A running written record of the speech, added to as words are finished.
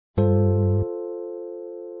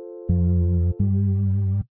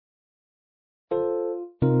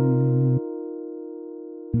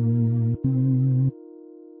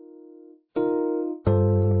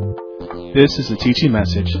This is a teaching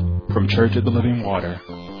message from Church of the Living Water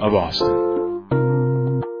of Austin.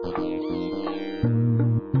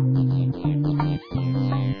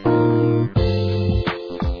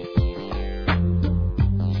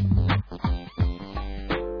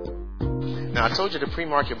 Now, I told you to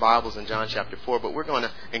pre-mark your Bibles in John chapter 4, but we're going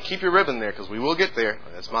to, and keep your ribbon there because we will get there.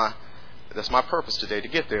 That's my purpose today, to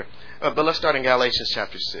get there. But let's start in Galatians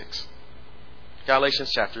chapter 6.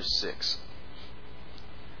 Galatians chapter 6.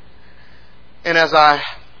 And as I,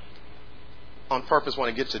 on purpose,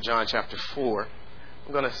 want to get to John chapter 4,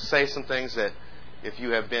 I'm going to say some things that if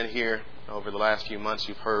you have been here over the last few months,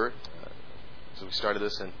 you've heard. So we started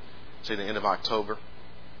this in, say, the end of October.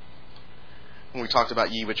 When we talked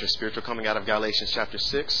about ye which are spiritual, coming out of Galatians chapter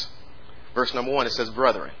 6. Verse number 1, it says,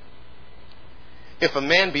 Brethren, if a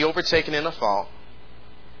man be overtaken in a fault,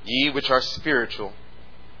 ye which are spiritual,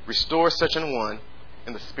 restore such an one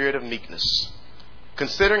in the spirit of meekness,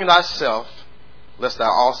 considering thyself, lest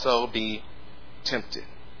thou also be tempted.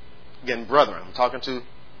 Again, brethren, I'm talking to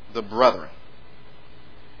the brethren.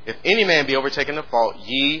 If any man be overtaken in a fault,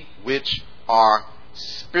 ye which are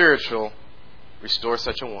spiritual, restore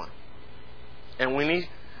such a one. And when he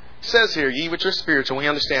says here, ye which are spiritual, we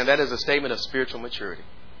understand that is a statement of spiritual maturity.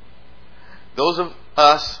 Those of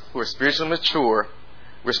us who are spiritually mature,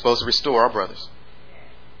 we're supposed to restore our brothers.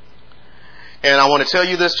 And I want to tell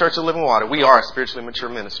you this, Church of Living Water, we are a spiritually mature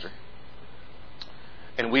ministry.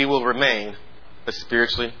 And we will remain a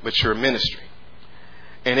spiritually mature ministry.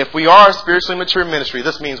 And if we are a spiritually mature ministry,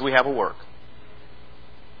 this means we have a work.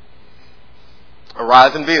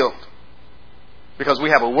 Arise and build. Because we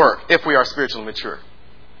have a work if we are spiritually mature.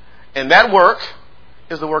 And that work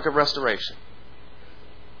is the work of restoration.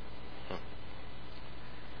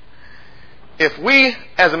 If we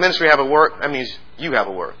as a ministry have a work, that means you have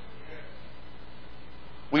a work.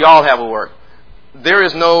 We all have a work. There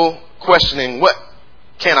is no questioning, what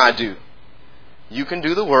can I do? You can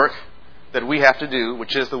do the work that we have to do,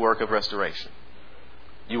 which is the work of restoration.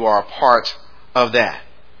 You are a part of that.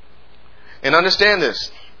 And understand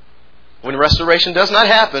this. When restoration does not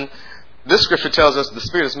happen, this scripture tells us the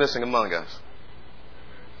Spirit is missing among us.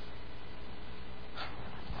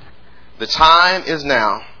 The time is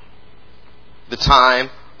now. The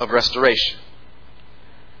time of restoration.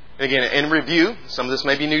 And again, in review, some of this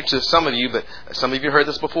may be new to some of you, but some of you heard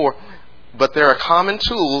this before. But there are common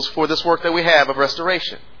tools for this work that we have of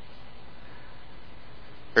restoration.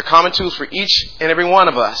 There are common tools for each and every one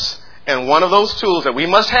of us. And one of those tools that we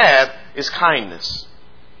must have is kindness.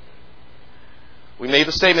 We made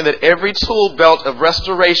the statement that every tool belt of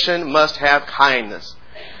restoration must have kindness.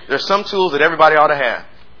 There are some tools that everybody ought to have.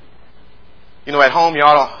 You know, at home you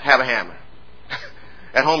ought to have a hammer.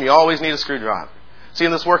 At home you always need a screwdriver. See,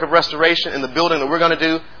 in this work of restoration, in the building that we're going to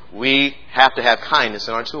do, we have to have kindness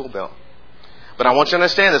in our tool belt. But I want you to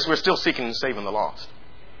understand this. We're still seeking and saving the lost.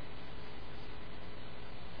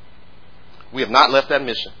 We have not left that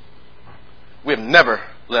mission. We have never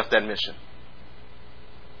left that mission.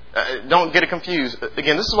 Don't get it confused.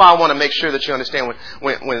 Again, this is why I want to make sure that you understand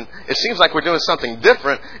when it seems like we're doing something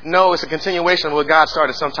different. No, it's a continuation of what God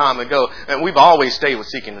started some time ago. And we've always stayed with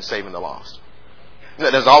seeking and saving the lost.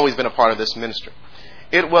 That has always been a part of this ministry.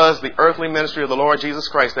 It was the earthly ministry of the Lord Jesus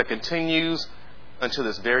Christ that continues until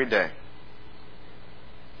this very day.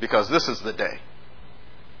 Because this is the day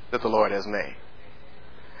that the Lord has made.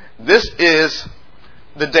 This is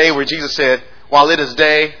the day where Jesus said, while it is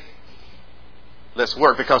day, let's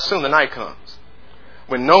work, because soon the night comes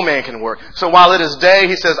when no man can work. So while it is day,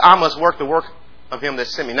 he says, I must work the work of him that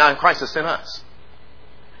sent me. Now Christ has sent us.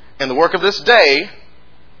 And the work of this day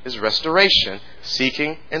is restoration,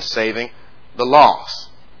 seeking and saving the lost.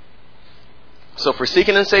 So for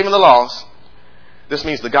seeking and saving the lost, this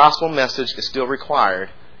means the gospel message is still required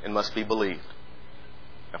and must be believed.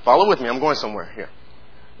 Now follow with me, I'm going somewhere here.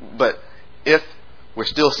 But if we're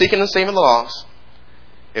still seeking and saving the lost,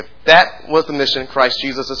 if that was the mission Christ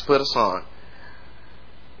Jesus has put us on,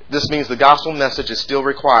 this means the gospel message is still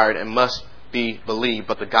required and must be believed.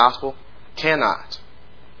 But the gospel cannot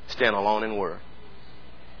stand alone in word.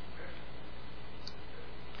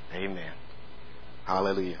 Amen.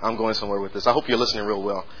 Hallelujah. I'm going somewhere with this. I hope you're listening real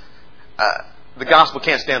well. The gospel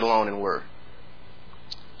can't stand alone in word.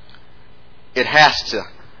 It has to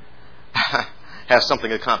have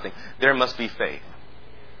something accompanying. There must be faith.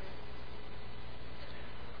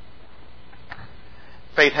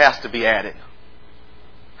 Faith has to be added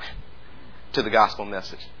to the gospel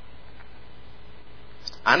message.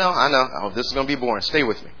 I know. Oh, this is going to be boring. Stay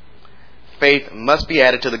with me. Faith must be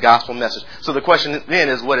added to the gospel message. So the question then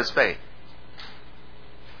is, what is faith?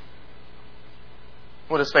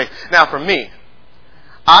 What is faith? Now for me,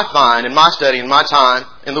 I find in my study, in my time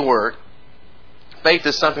in the Word, faith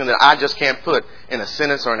is something that I just can't put in a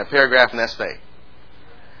sentence or in a paragraph, and that's faith.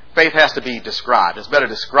 Faith has to be described. It's better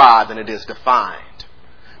described than it is defined.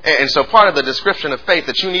 And so part of the description of faith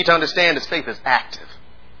that you need to understand is faith is active.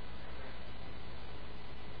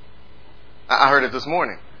 I heard it this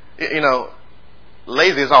morning. You know,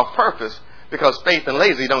 lazy is off purpose because faith and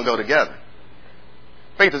lazy don't go together.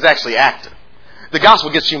 Faith is actually active. The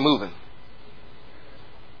gospel gets you moving.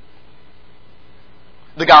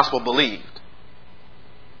 The gospel believed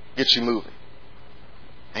gets you moving.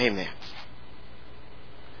 Amen.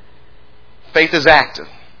 Faith is active.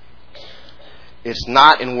 It's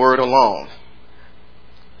not in word alone.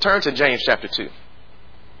 Turn to James chapter 2.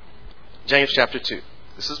 James chapter 2.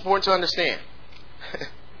 This is important to understand.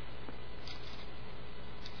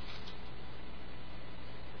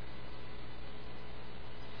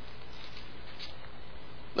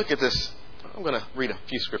 Look at this. I'm going to read a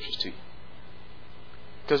few scriptures to you.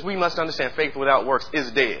 Because we must understand faith without works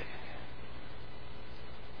is dead.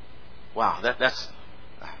 Wow, that's...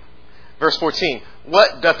 Verse 14.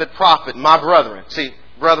 What doth it profit, my brethren? See,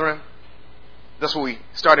 brethren, that's what we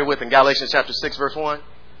started with in Galatians chapter 6, verse 1.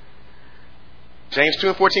 James 2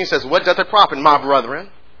 and 14 says, what doth it profit, my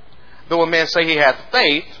brethren, though a man say he hath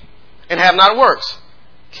faith and have not works?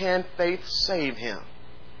 Can faith save him?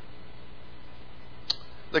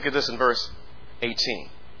 Look at this in verse 18.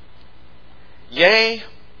 Yea,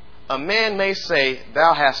 a man may say,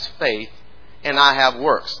 thou hast faith, and I have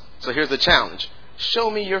works. So here's the challenge.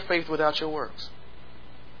 Show me your faith without your works.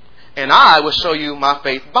 And I will show you my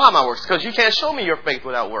faith by my works. Because you can't show me your faith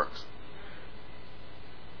without works.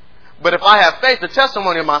 But if I have faith, the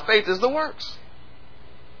testimony of my faith is the works.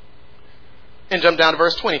 And jump down to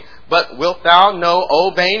verse 20. But wilt thou know,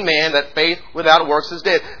 O vain man, that faith without works is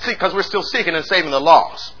dead? See, because we're still seeking and saving the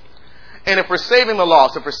lost. And if we're saving the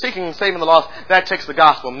lost, if we're seeking and saving the lost, that takes the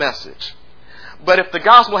gospel message. But if the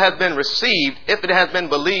gospel has been received, if it has been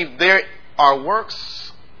believed, there are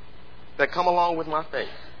works that come along with my faith.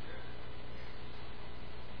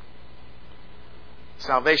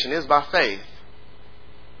 Salvation is by faith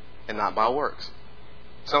and not by works.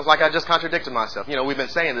 Sounds like I just contradicted myself. You know, we've been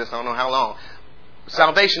saying this, I don't know how long.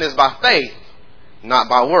 Salvation is by faith, not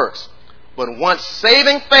by works. But once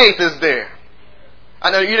saving faith is there, I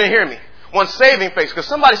know you didn't hear me. Once saving faith, because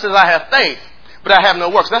somebody says I have faith, but I have no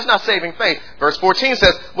works. That's not saving faith. Verse 14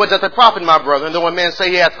 says, what doth it profit, my brethren, though a man say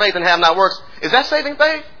he hath faith and have not works? Is that saving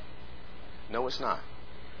faith? No, it's not.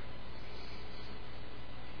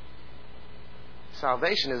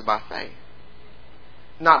 Salvation is by faith,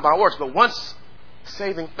 not by works. But once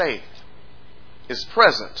saving faith is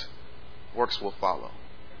present, works will follow.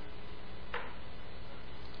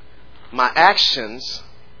 My actions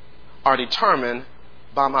are determined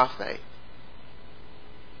by my faith.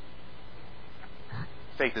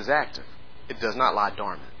 Faith is active. It does not lie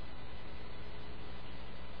dormant.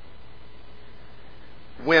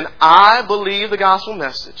 When I believe the gospel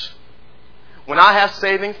message, when I have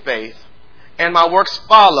saving faith, and my works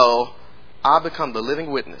follow, I become the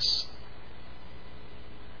living witness,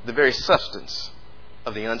 the very substance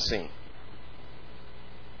of the unseen.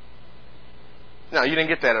 No, you didn't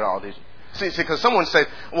get that at all, did you? See, because someone said,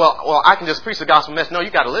 well, I can just preach the gospel message. No,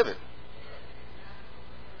 you got to live it.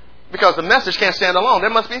 Because the message can't stand alone. There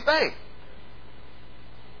must be faith.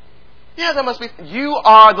 Yeah, there must be. You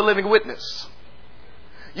are the living witness.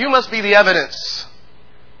 You must be the evidence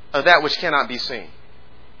of that which cannot be seen.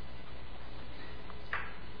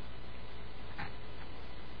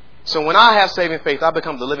 So when I have saving faith, I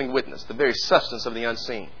become the living witness, the very substance of the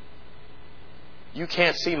unseen. You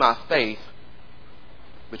can't see my faith,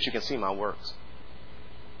 but you can see my works.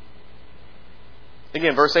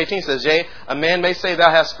 Again, verse 18 says, yea, a man may say, thou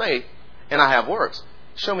hast faith, and I have works.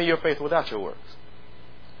 Show me your faith without your works.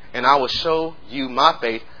 And I will show you my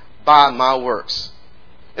faith by my works.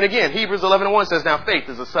 And again, Hebrews 11:1 says, now faith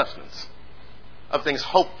is the substance of things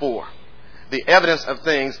hoped for, the evidence of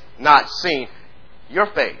things not seen. Your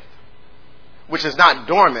faith, which is not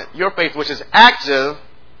dormant, your faith, which is active,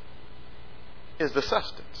 is the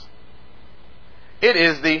substance. It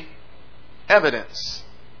is the evidence.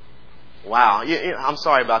 Wow. I'm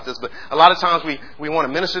sorry about this, but a lot of times we want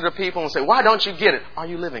to minister to people and say, why don't you get it? Are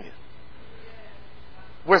you living it?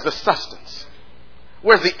 Where's the substance?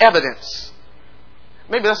 Where's the evidence?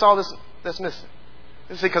 Maybe that's all that's missing.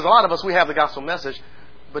 You see, because a lot of us, we have the gospel message,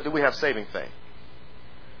 but do we have saving faith?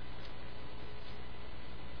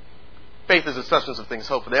 Faith is the substance of things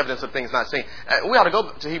hoped for, the evidence of things not seen. We ought to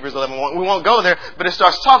go to Hebrews 11:1. We won't go there, but it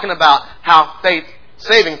starts talking about how faith,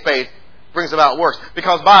 saving faith, brings about works.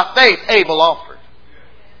 Because by faith, Abel offered.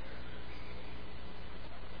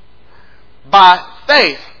 By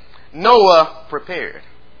faith, Noah prepared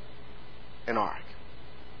an ark.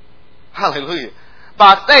 Hallelujah.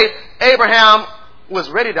 By faith, Abraham was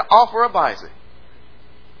ready to offer up Isaac.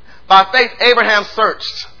 By faith, Abraham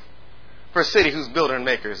searched for a city whose builder and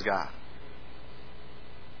maker is God.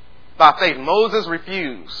 By faith, Moses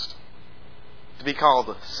refused to be called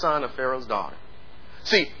the son of Pharaoh's daughter.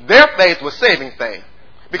 See, their faith was saving faith,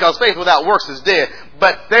 because faith without works is dead.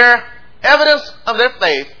 But their evidence of their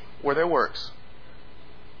faith were their works.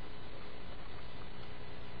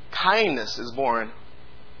 Kindness is born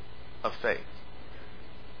of faith.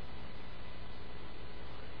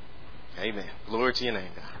 Amen. Glory to your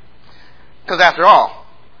name, God. Because after all,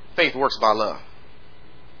 faith works by love.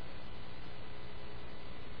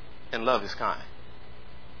 And love is kind.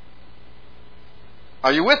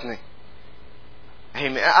 Are you with me?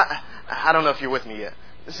 Amen. I don't know if you're with me yet.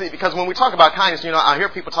 See, because when we talk about kindness, I hear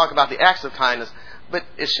people talk about the acts of kindness, but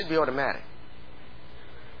it should be automatic.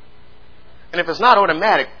 And if it's not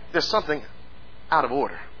automatic, there's something out of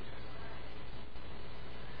order.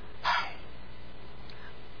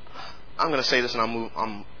 I'm going to say this and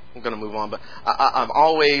I'm going to move on, but I've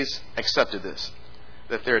always accepted this,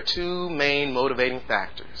 that there are two main motivating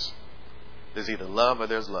factors. There's either love or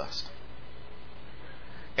there's lust.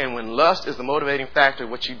 And when lust is the motivating factor,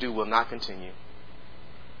 what you do will not continue.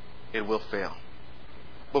 It will fail.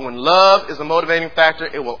 But when love is the motivating factor,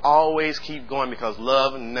 it will always keep going, because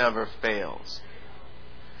love never fails.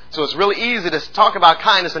 So it's really easy to talk about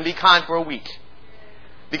kindness and be kind for a week.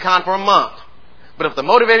 Be kind for a month. But if the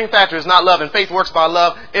motivating factor is not love and faith works by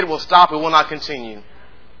love, it will stop. It will not continue.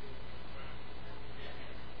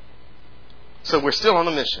 So we're still on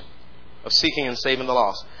the mission of seeking and saving the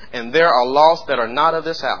lost. And there are lost that are not of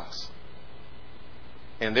this house.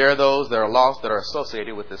 And there are those that are lost that are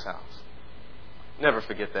associated with this house. Never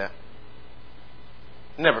forget that.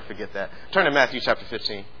 Never forget that. Turn to Matthew chapter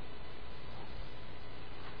 15.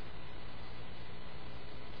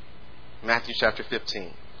 Matthew chapter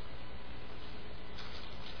 15.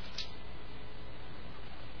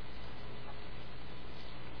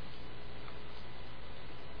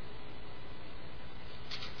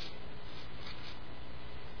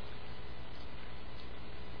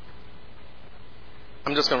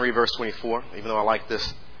 I'm just going to read verse 24, even though I like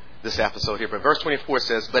this episode here. But verse 24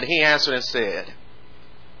 says, "But he answered and said,"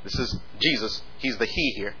 this is Jesus, he's the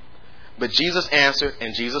he here. "But Jesus answered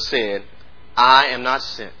and Jesus said, I am not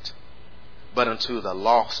sent, but unto the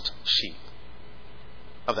lost sheep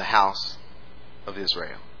of the house of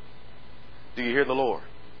Israel." Do you hear the Lord?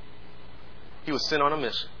 He was sent on a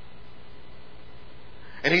mission.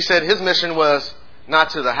 And he said his mission was not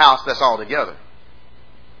to the house that's all together.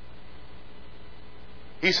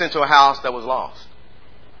 He sent to a house that was lost.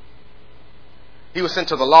 He was sent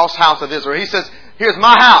to the lost house of Israel. He says, here's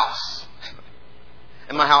my house.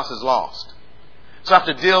 And my house is lost. So I have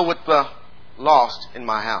to deal with the lost in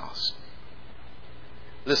my house.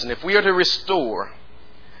 Listen, if we are to restore,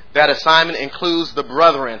 that assignment includes the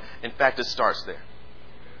brethren. In fact, it starts there.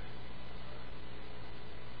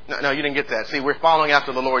 No, you didn't get that. See, we're following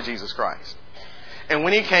after the Lord Jesus Christ. And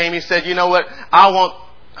when he came, he said, you know what?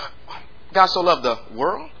 God so loved the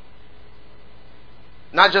world,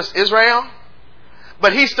 not just Israel,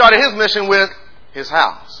 but he started his mission with his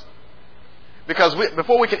house. Because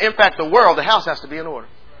before we can impact the world, the house has to be in order.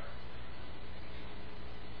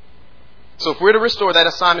 So if we're to restore, that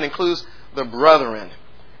assignment includes the brethren.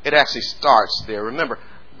 It actually starts there. Remember,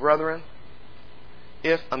 brethren,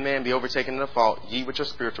 if a man be overtaken in a fault, ye which are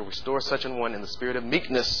spiritual, restore such an one in the spirit of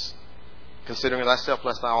meekness, considering thyself,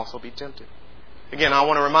 lest thou also be tempted. Again, I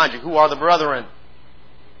want to remind you, who are the brethren?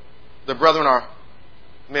 The brethren are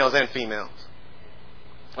males and females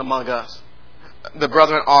among us. The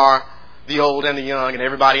brethren are the old and the young and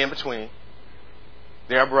everybody in between.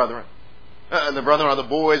 They are brethren. The brethren are the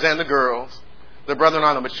boys and the girls. The brethren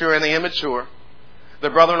are the mature and the immature. The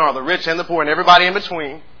brethren are the rich and the poor and everybody in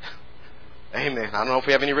between. Amen. I don't know if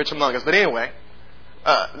we have any rich among us, but anyway,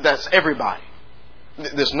 that's everybody.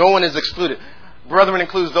 There's no one is excluded. Brethren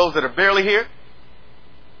includes those that are barely here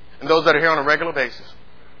and those that are here on a regular basis.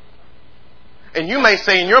 And you may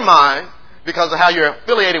say in your mind, because of how you're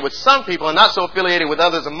affiliated with some people and not so affiliated with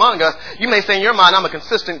others among us, you may say in your mind, I'm a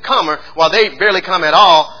consistent comer while they barely come at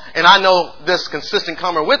all. And I know this consistent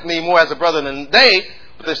comer with me more as a brother than they,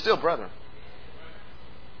 but they're still brethren.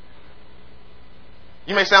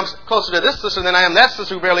 You may say I'm closer to this sister than I am that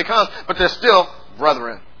sister who barely comes, but they're still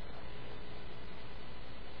brethren.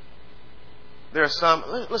 There are some,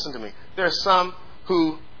 listen to me, there are some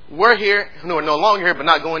who were here, who are no longer here, but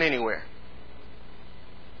not going anywhere.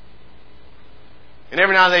 And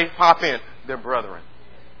every now and then they pop in, they're brethren.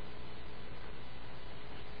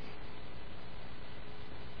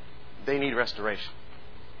 they need restoration.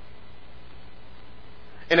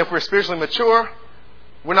 And if we're spiritually mature,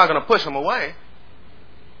 we're not going to push them away.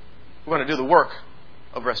 We're going to do the work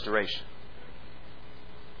of restoration.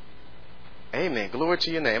 Amen. Glory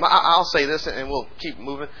to your name. I'll say this and we'll keep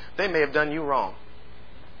moving. They may have done you wrong.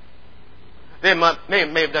 They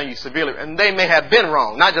may have done you severely. And they may have been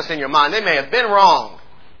wrong. Not just in your mind. They may have been wrong.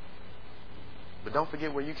 But don't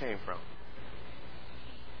forget where you came from.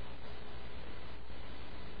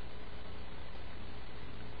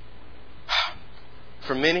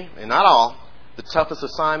 For many, and not all, the toughest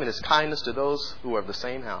assignment is kindness to those who are of the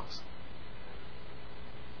same house.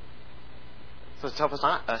 It's a tough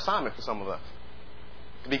assignment for some of us.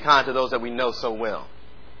 To be kind to those that we know so well.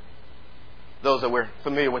 Those that we're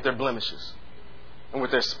familiar with their blemishes. And with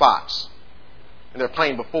their spots. And they're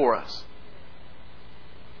plain before us.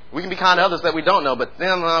 We can be kind to others that we don't know. But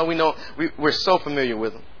then we know we're so familiar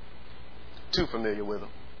with them. Too familiar with them.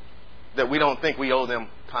 That we don't think we owe them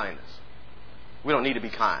kindness. We don't need to be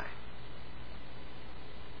kind.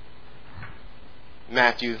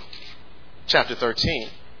 Matthew chapter 13.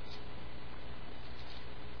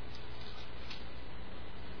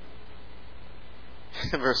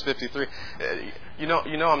 Verse 53. You know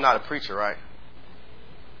I'm not a preacher, right?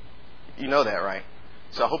 You know that, right?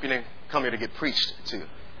 So I hope you didn't come here to get preached to.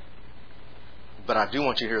 But I do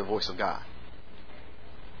want you to hear the voice of God.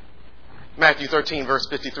 Matthew 13, verse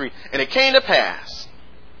 53. And it came to pass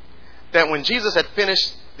that when Jesus had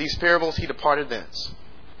finished these parables, he departed thence.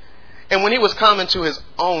 And when he was come into his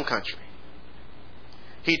own country,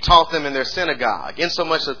 he taught them in their synagogue,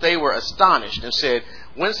 insomuch that they were astonished and said,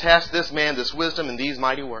 Whence hath this man this wisdom and these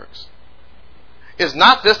mighty works? Is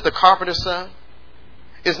not this the carpenter's son?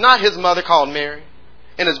 Is not his mother called Mary?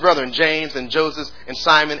 And his brethren James and Joseph and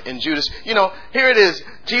Simon and Judas. You know, here it is,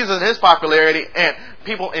 Jesus and his popularity and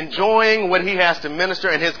people enjoying what he has to minister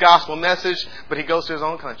and his gospel message, but he goes to his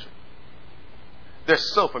own country. They're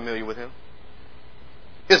so familiar with him.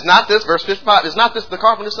 Is not this, verse 55, is not this the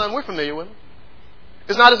carpenter's son? We're familiar with him.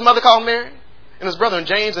 Is not his mother called Mary? And his brethren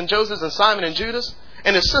James and Joseph and Simon and Judas?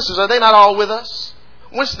 And his sisters, are they not all with us?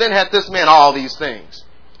 Whence then hath this man all these things?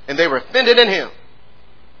 And they were offended in him.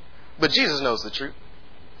 But Jesus knows the truth.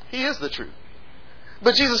 He is the truth.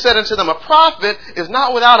 But Jesus said unto them, A prophet is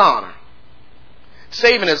not without honor,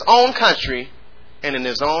 save in his own country and in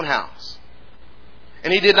his own house.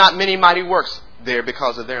 And he did not many mighty works there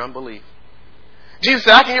because of their unbelief. Jesus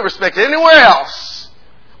said, I can get respected anywhere else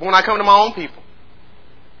but when I come to my own people.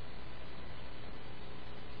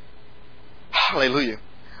 Hallelujah.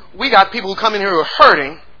 We got people who come in here who are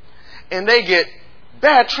hurting and they get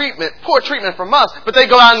bad treatment, poor treatment from us, but they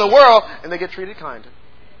go out in the world and they get treated kinder.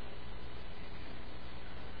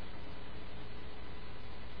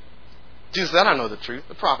 Jesus said, I know the truth.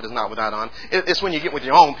 The prophet is not without honor. It's when you get with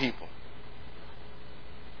your own people.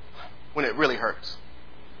 When it really hurts.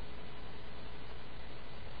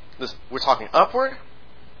 Listen, we're talking upward,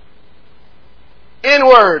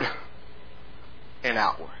 inward, and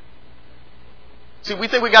outward. See, we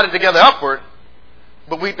think we got it together upward,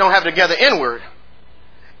 but we don't have it together inward,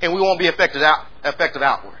 and we won't be effective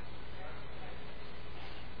outward.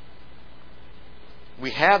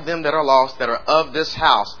 We have them that are lost, that are of this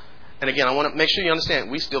house. And again, I want to make sure you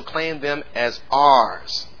understand, we still claim them as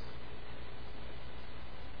ours.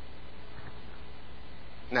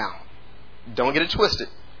 Now, don't get it twisted.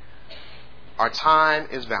 Our time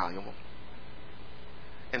is valuable.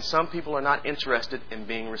 And some people are not interested in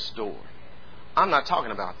being restored. I'm not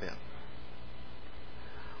talking about them.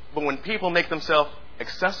 But when people make themselves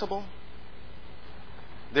accessible,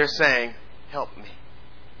 they're saying, help me.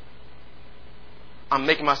 I'm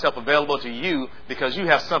making myself available to you because you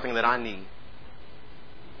have something that I need.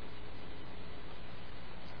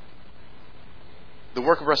 The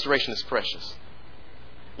work of restoration is precious.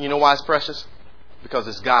 You know why it's precious? Because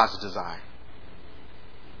it's God's desire.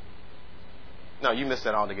 No, you missed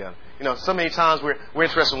that altogether. You know, so many times we're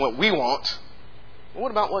interested in what we want. But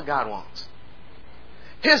what about what God wants?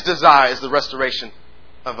 His desire is the restoration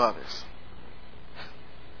of others.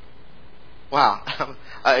 Wow.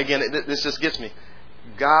 Again, this just gets me.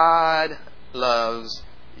 God loves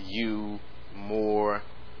you more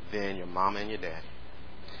than your mama and your daddy.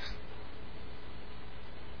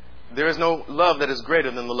 There is no love that is greater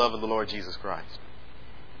than the love of the Lord Jesus Christ.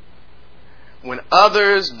 When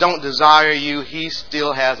others don't desire you, He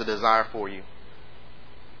still has a desire for you.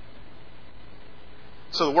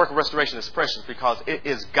 So the work of restoration is precious because it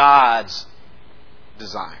is God's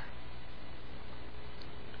desire.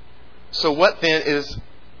 So what then is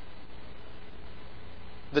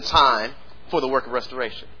the time for the work of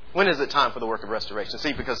restoration? When is it time for the work of restoration?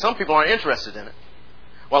 See, because some people aren't interested in it.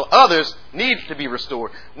 while others need to be restored.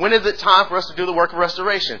 When is it time for us to do the work of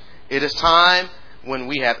restoration? It is time when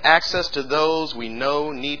we have access to those we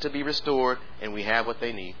know need to be restored and we have what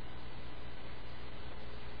they need.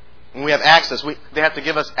 When we have access, they have to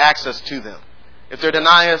give us access to them. If they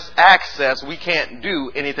deny us access, we can't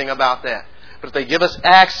do anything about that. But if they give us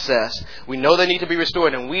access, we know they need to be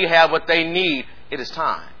restored and we have what they need, it is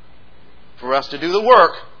time for us to do the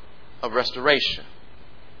work of restoration.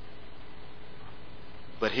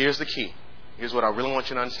 But here's the key. Here's what I really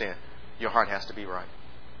want you to understand. Your heart has to be right.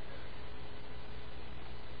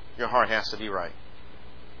 Your heart has to be right.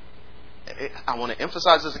 I want to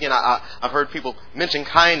emphasize this again. I've heard people mention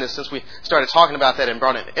kindness since we started talking about that and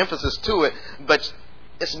brought an emphasis to it. But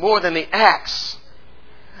it's more than the acts.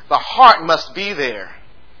 The heart must be there.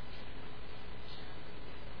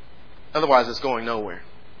 Otherwise, it's going nowhere.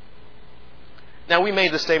 Now, we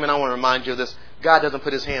made this statement. I want to remind you of this. God doesn't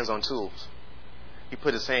put his hands on tools. He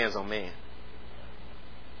put his hands on man.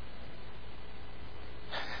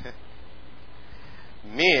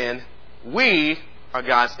 Men, we are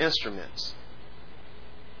God's instruments.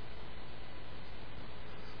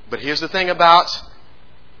 But here's the thing about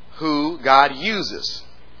who God uses.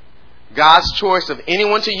 God's choice of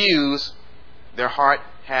anyone to use, their heart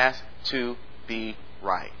has to be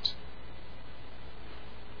right.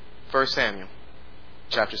 1 Samuel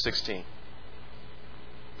chapter 16.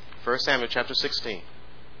 1 Samuel chapter 16.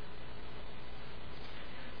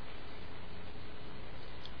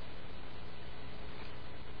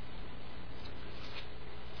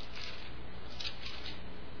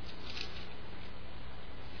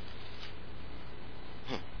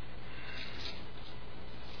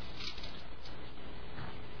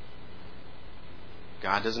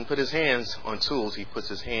 God doesn't put his hands on tools. He puts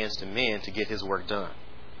his hands to men to get his work done.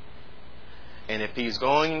 And if he's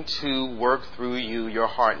going to work through you, your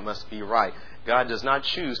heart must be right. God does not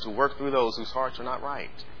choose to work through those whose hearts are not right.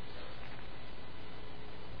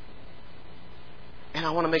 And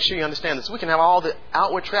I want to make sure you understand this. We can have all the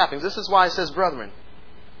outward trappings. This is why it says, brethren,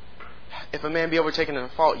 if a man be overtaken in a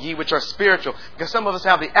fault, ye which are spiritual. Because some of us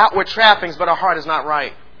have the outward trappings, but our heart is not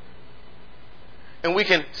right. And we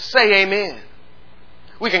can say amen.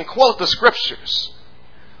 We can quote the scriptures.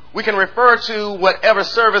 We can refer to whatever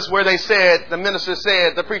service where they said, the minister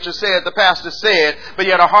said, the preacher said, the pastor said, but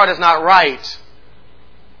yet our heart is not right.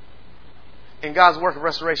 And God's work of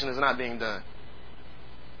restoration is not being done.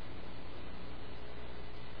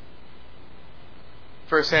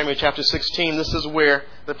 1 Samuel chapter 16, this is where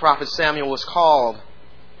the prophet Samuel was called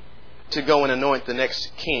to go and anoint the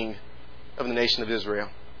next king of the nation of Israel.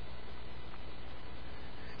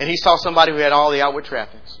 And he saw somebody who had all the outward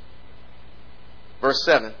trappings. Verse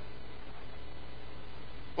 7.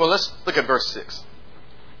 Well, let's look at verse 6.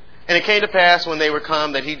 And it came to pass when they were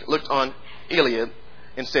come that he looked on Eliab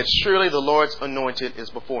and said, surely the Lord's anointed is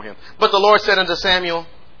before him. But the Lord said unto Samuel,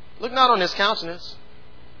 look not on his countenance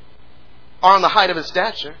or on the height of his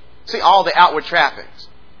stature. See all the outward trappings.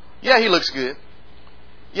 Yeah, he looks good.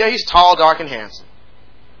 Yeah, he's tall, dark, and handsome.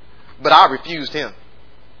 But I refused him.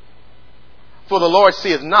 For the Lord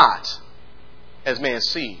seeth not as man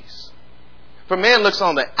sees. For man looks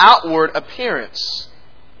on the outward appearance,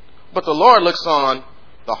 but the Lord looks on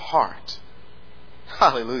the heart.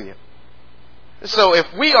 Hallelujah. So if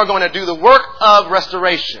we are going to do the work of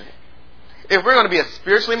restoration, if we're going to be a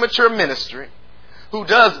spiritually mature ministry who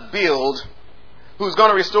does build, who's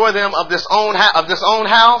going to restore them of this own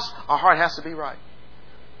house, our heart has to be right.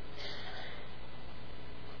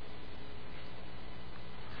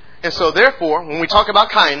 And so therefore, when we talk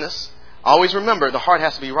about kindness, always remember the heart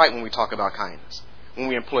has to be right when we talk about kindness, when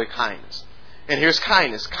we employ kindness. And here's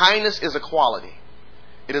kindness. Kindness is a quality.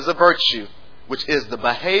 It is a virtue, which is the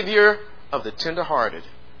behavior of the tenderhearted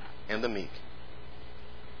and the meek.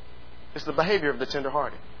 It's the behavior of the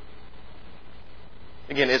tenderhearted.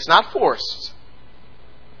 Again, it's not forced.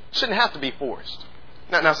 It shouldn't have to be forced.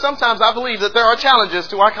 Now, sometimes I believe that there are challenges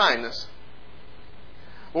to our kindness.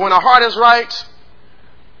 But when our heart is right,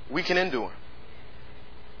 we can endure.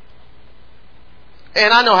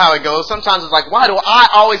 And I know how it goes. Sometimes it's like, why do I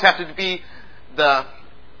always have to be the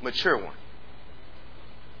mature one?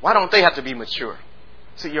 Why don't they have to be mature?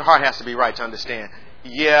 See, your heart has to be right to understand.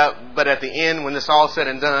 Yeah, but at the end, when this all said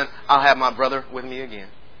and done, I'll have my brother with me again.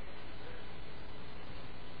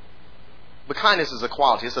 But kindness is a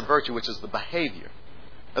quality. It's a virtue, which is the behavior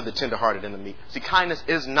of the tenderhearted and the meek. See, kindness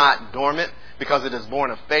is not dormant because it is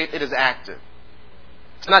born of faith. It is active.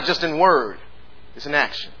 It's not just in word. It's in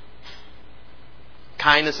action.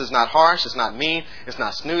 Kindness is not harsh. It's not mean. It's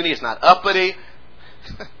not snooty. It's not uppity.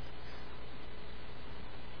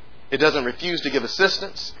 It doesn't refuse to give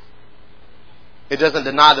assistance. It doesn't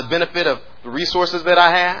deny the benefit of the resources that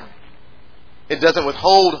I have. It doesn't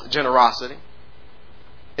withhold generosity.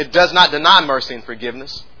 It does not deny mercy and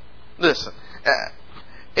forgiveness. Listen,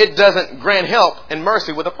 it doesn't grant help and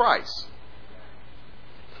mercy with a price.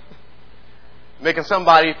 Making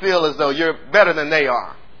somebody feel as though you're better than they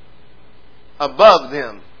are, above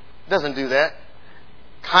them. It doesn't do that.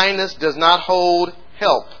 Kindness does not hold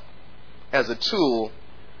help as a tool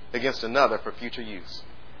against another for future use.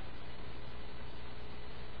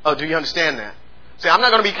 Oh, do you understand that? See, I'm not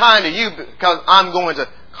going to be kind to you because I'm going to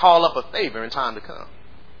call up a favor in time to come.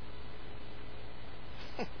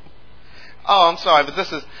 Oh, I'm sorry, but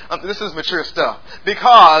this is mature stuff.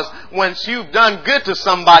 Because once you've done good to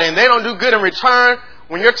somebody and they don't do good in return,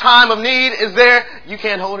 when your time of need is there, you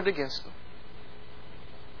can't hold it against them.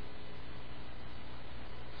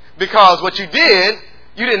 Because what you did,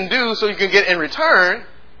 you didn't do so you can get in return.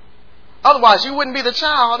 Otherwise, you wouldn't be the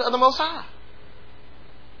child of the Most High.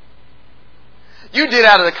 You did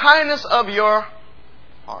out of the kindness of your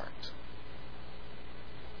heart.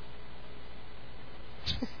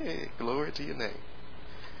 Glory to your name.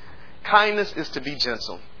 Kindness is to be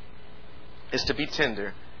gentle, is to be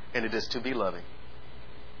tender, and it is to be loving.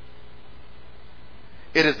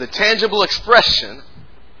 It is the tangible expression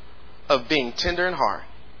of being tender in heart.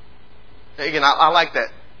 Again, I like that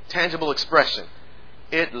tangible expression.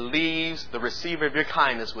 It leaves the receiver of your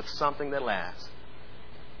kindness with something that lasts.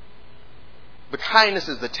 But kindness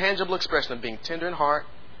is the tangible expression of being tender in heart,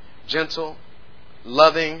 gentle,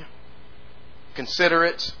 loving,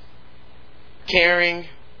 considerate, caring,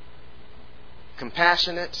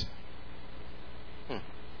 compassionate,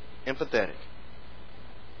 empathetic.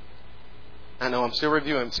 I know I'm still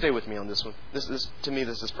reviewing. Stay with me on this one. To me,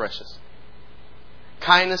 this is precious.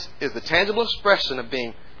 Kindness is the tangible expression of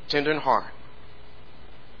being tender in heart.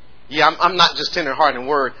 Yeah, I'm not just tender in heart and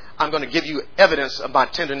word. I'm going to give you evidence of my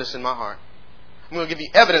tenderness in my heart. I'm going to give you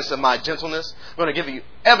evidence of my gentleness. I'm going to give you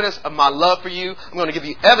evidence of my love for you. I'm going to give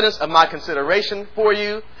you evidence of my consideration for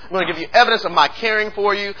you. I'm going to give you evidence of my caring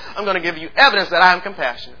for you. I'm going to give you evidence that I am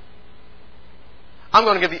compassionate. I'm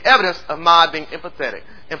going to give you evidence of my being empathetic.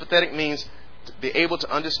 Empathetic means to be able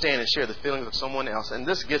to understand and share the feelings of someone else. And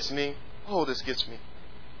this gets me. Oh, this gets me.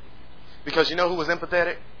 Because you know who was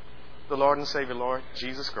empathetic? The Lord and Savior, Lord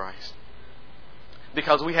Jesus Christ.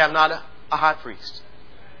 Because we have not a high priest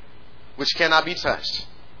which cannot be touched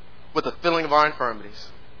with the feeling of our infirmities.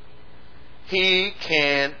 He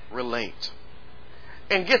can relate.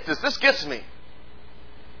 And get this. This gets me.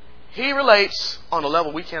 He relates on a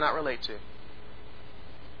level we cannot relate to.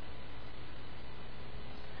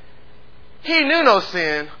 He knew no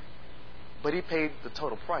sin, but He paid the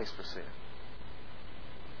total price for sin.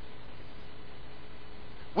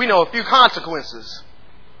 We know a few consequences,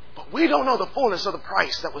 but we don't know the fullness of the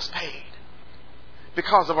price that was paid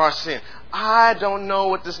because of our sin. I don't know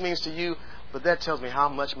what this means to you, but that tells me how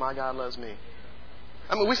much my God loves me.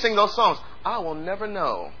 I mean, we sing those songs. I will never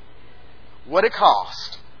know what it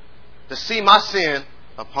cost to see my sin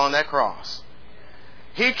upon that cross.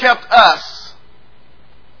 He kept us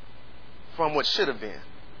from what should have been.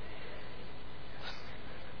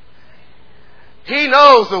 He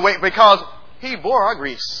knows the weight because He bore our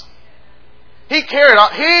griefs. He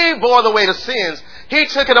bore the weight of sins. He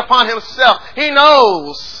took it upon Himself. He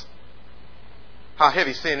knows how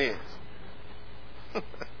heavy sin is.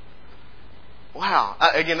 Wow.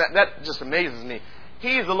 Again, that just amazes me.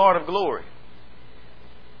 He is the Lord of glory.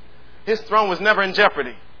 His throne was never in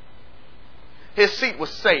jeopardy. His seat was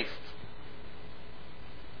safe.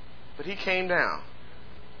 But He came down,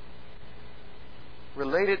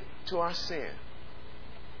 related to our sin.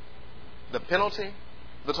 The penalty,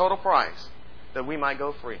 the total price, that we might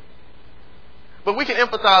go free. But we can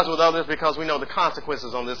empathize with others because we know the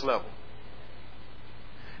consequences on this level.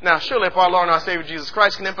 Now, surely if our Lord and our Savior Jesus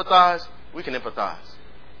Christ can empathize, we can empathize.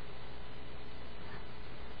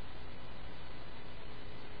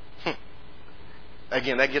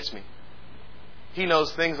 Again, that gets me. He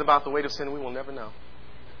knows things about the weight of sin we will never know.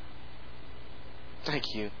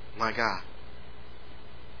 Thank you, my God.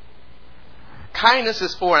 Kindness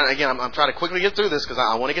is for, and again, I'm trying to quickly get through this because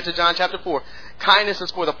I want to get to John chapter 4. Kindness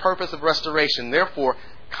is for the purpose of restoration. Therefore,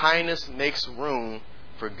 kindness makes room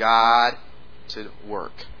for God to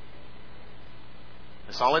work.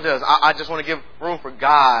 That's all it does. I just want to give room for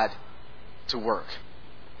God to work.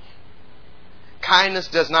 Kindness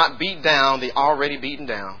does not beat down the already beaten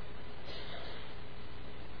down.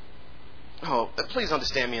 Oh, please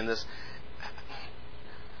understand me in this.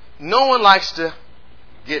 No one likes to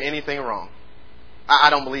get anything wrong. I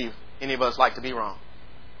don't believe any of us like to be wrong.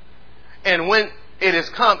 And when it has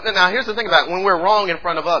come... Now, here's the thing about it. When we're wrong in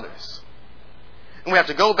front of others, and we have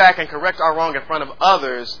to go back and correct our wrong in front of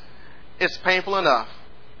others, it's painful enough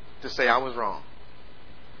to say I was wrong.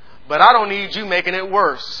 But I don't need you making it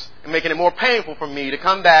worse and making it more painful for me to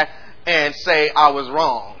come back and say I was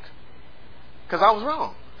wrong. Because I was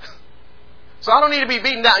wrong. So I don't need to be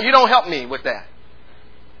beaten down. You don't help me with that.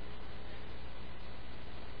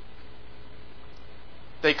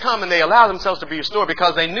 They come and they allow themselves to be restored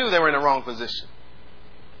because they knew they were in the wrong position.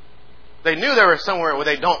 They knew they were somewhere where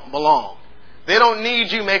they don't belong. They don't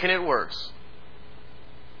need you making it worse.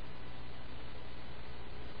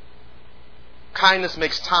 Kindness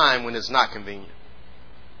makes time when it's not convenient.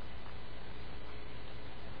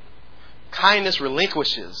 Kindness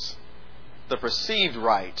relinquishes the perceived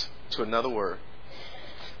right to another word.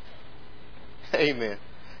 Amen.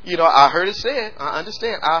 You know, I heard it said. I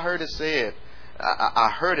understand. I heard it said. I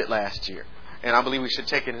heard it last year. And I believe we should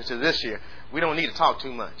take it into this year. We don't need to talk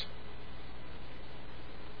too much.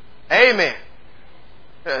 Amen.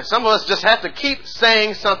 Some of us just have to keep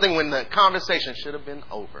saying something when the conversation should have been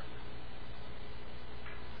over.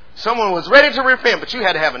 Someone was ready to repent, but you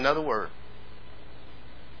had to have another word.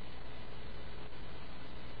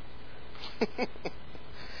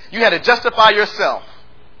 You had to justify yourself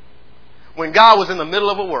when God was in the middle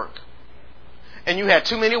of a work and you had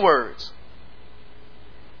too many words.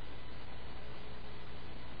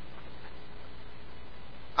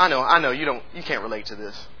 I know you can't relate to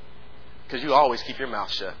this because you always keep your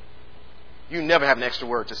mouth shut. You never have an extra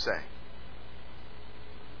word to say.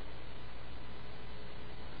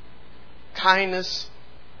 Kindness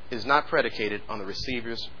is not predicated on the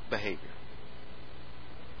receiver's behavior.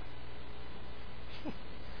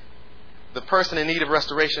 The person in need of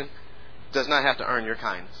restoration does not have to earn your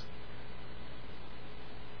kindness.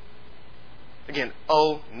 Again,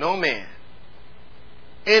 owe no man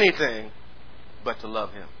anything but to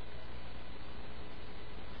love him.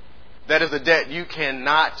 That is a debt you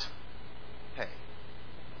cannot pay.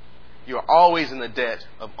 You are always in the debt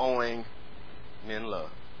of owing men love.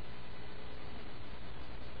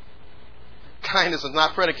 Kindness is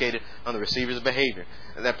not predicated on the receiver's behavior.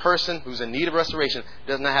 And that person who's in need of restoration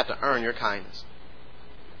does not have to earn your kindness.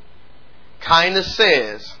 Kindness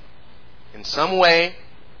says, in some way,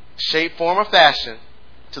 shape, form, or fashion,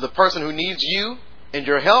 to the person who needs you and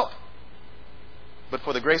your help, but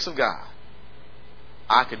for the grace of God,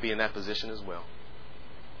 I could be in that position as well.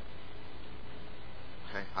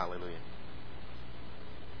 Okay, hallelujah.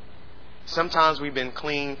 Sometimes we've been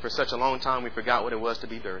clean for such a long time we forgot what it was to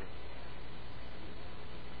be dirty.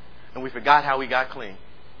 And we forgot how we got clean.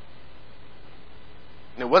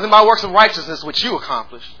 And it wasn't by works of righteousness which you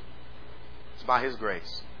accomplished. It's by His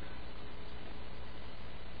grace.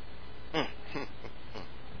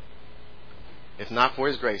 If not for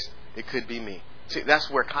His grace, it could be me. See, that's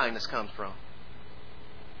where kindness comes from.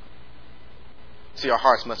 See, our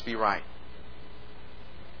hearts must be right.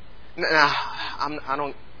 Now, I'm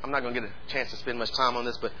not going to get a chance to spend much time on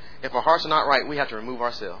this, but if our hearts are not right, we have to remove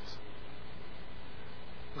ourselves.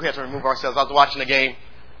 We have to remove ourselves. I was watching a game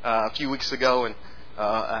a few weeks ago, and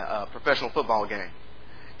a professional football game.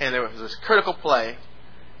 And there was this critical play,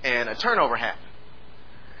 and a turnover happened.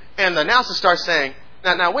 And the announcer starts saying,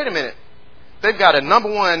 now wait a minute. They've got a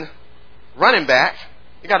number one running back.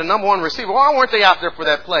 You got a number one receiver. Why weren't they out there for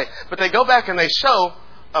that play? But they go back and they show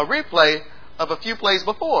a replay of a few plays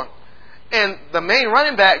before. And the main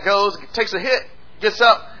running back goes, takes a hit, gets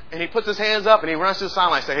up, and he puts his hands up and he runs to the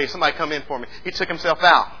sideline and says, hey, somebody come in for me. He took himself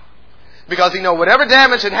out. Because he knew whatever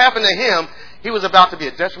damage had happened to him, he was about to be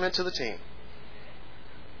a detriment to the team.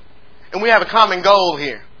 And we have a common goal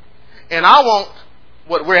here. And I want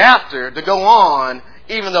what we're after to go on,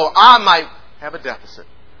 even though I might have a deficit.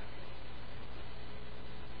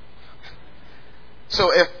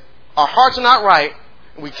 So if our hearts are not right,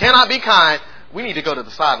 and we cannot be kind, we need to go to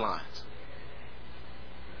the sidelines.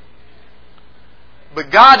 But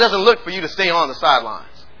God doesn't look for you to stay on the sidelines.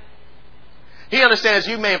 He understands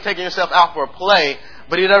you may have taken yourself out for a play,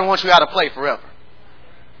 but He doesn't want you out of play forever.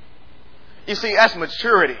 You see, that's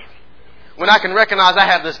maturity. When I can recognize I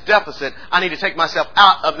have this deficit, I need to take myself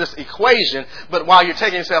out of this equation, but while you're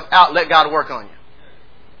taking yourself out, let God work on you.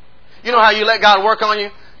 You know how you let God work on you?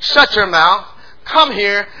 Shut your mouth, come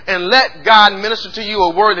here, and let God minister to you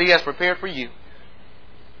a word that He has prepared for you.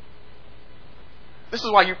 This is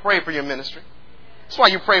why you pray for your ministry. That's why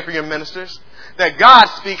you pray for your ministers. That God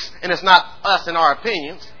speaks and it's not us and our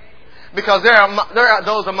opinions. Because there are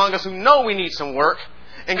those among us who know we need some work.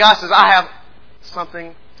 And God says, I have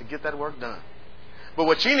something to get that work done. But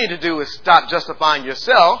what you need to do is stop justifying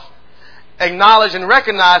yourself. Acknowledge and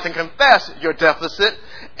recognize and confess your deficit.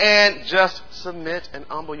 And just submit and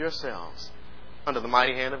humble yourselves under the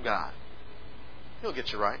mighty hand of God. He'll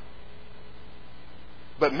get you right.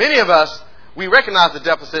 But many of us, we recognize the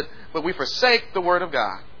deficit, but we forsake the Word of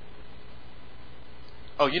God.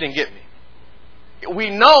 Oh, you didn't get me.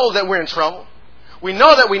 We know that we're in trouble. We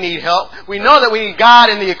know that we need help. We know that we need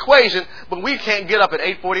God in the equation, but we can't get up at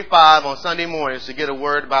 8:45 on Sunday mornings to get a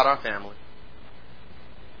word about our family.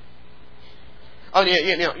 Oh,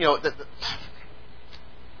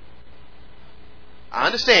 I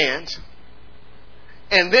understand.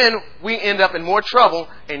 And then we end up in more trouble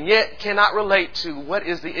and yet cannot relate to what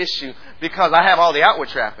is the issue because I have all the outward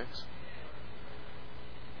trappings.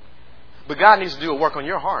 But God needs to do a work on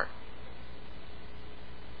your heart.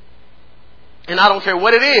 And I don't care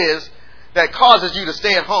what it is that causes you to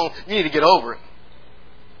stay at home, you need to get over it.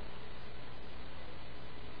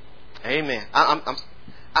 Amen.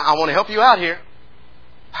 I want to help you out here.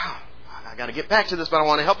 I got to get back to this, but I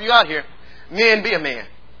want to help you out here. Men, be a man.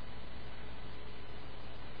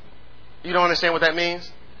 You don't understand what that means?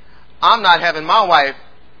 I'm not having my wife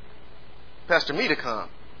pester me to come.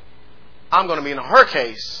 I'm going to be in her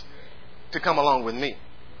case to come along with me.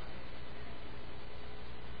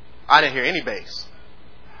 I didn't hear any bass.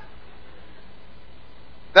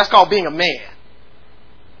 That's called being a man.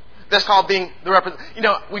 That's called being the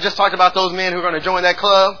representative. We just talked about those men who are going to join that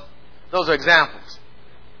club. Those are examples.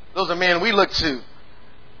 Those are men we look to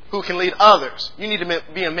who can lead others. You need to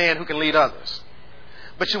be a man who can lead others.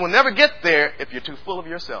 But you will never get there if you're too full of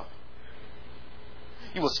yourself.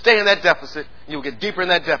 You will stay in that deficit. You will get deeper in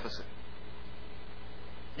that deficit.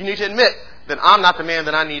 You need to admit that I'm not the man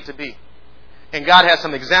that I need to be. And God has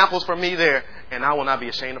some examples for me there, and I will not be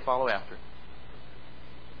ashamed to follow after.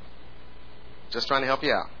 Just trying to help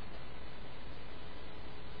you out.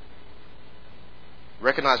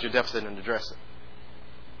 Recognize your deficit and address it.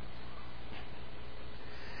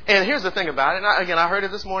 And here's the thing about it. And I heard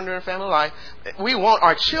it this morning during Family Life. We want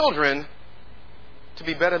our children to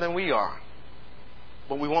be better than we are.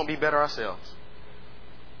 But we won't be better ourselves.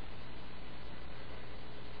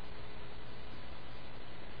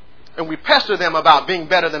 And we pester them about being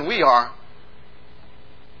better than we are.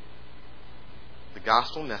 The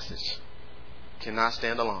gospel message cannot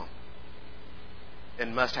stand alone. It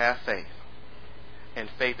must have faith. And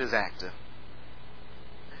faith is active.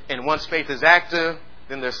 And once faith is active,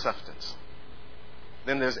 then there's substance.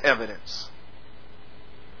 Then there's evidence.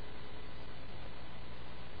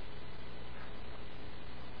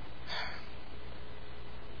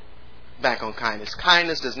 Back on kindness.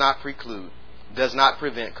 Kindness does not preclude, does not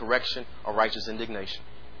prevent correction or righteous indignation.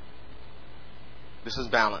 This is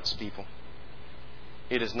balance, people.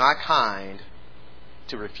 It is not kind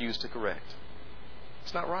to refuse to correct.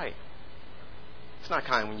 It's not right. It's not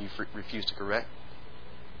kind when you refuse to correct.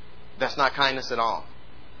 That's not kindness at all.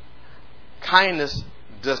 Kindness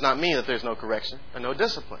does not mean that there's no correction or no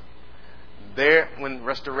discipline. There, when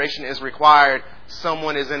restoration is required,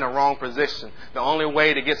 someone is in a wrong position. The only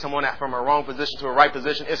way to get someone from a wrong position to a right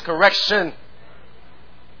position is correction.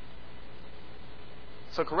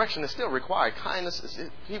 So correction is still required. Kindness is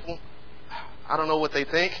people. I don't know what they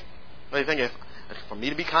think. They think if for me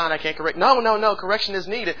to be kind, I can't correct. No. Correction is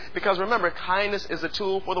needed because remember, kindness is a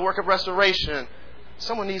tool for the work of restoration.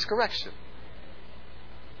 Someone needs correction.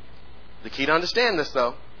 The key to understand this,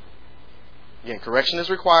 though, again, correction is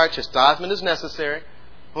required. Chastisement is necessary.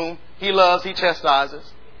 Whom He loves, He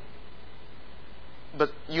chastises.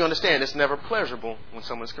 But you understand, it's never pleasurable when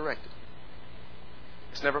someone is corrected.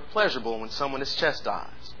 It's never pleasurable when someone is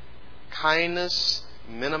chastised. Kindness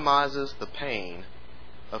minimizes the pain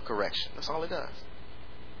of correction. That's all it does.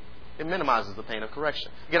 It minimizes the pain of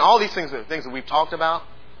correction. Again, all these things are things that we've talked about.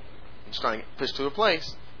 I'm just trying to push to a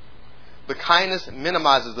place. But kindness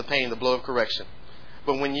minimizes the pain, the blow of correction.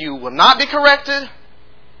 But when you will not be corrected,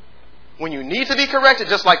 when you need to be corrected,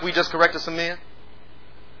 just like we just corrected some men.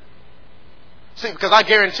 See, because I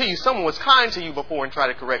guarantee you, someone was kind to you before and tried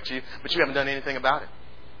to correct you, but you haven't done anything about it.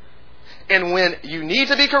 And when you need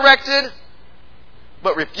to be corrected,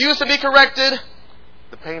 but refuse to be corrected,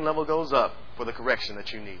 the pain level goes up for the correction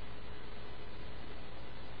that you need.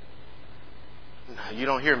 No, you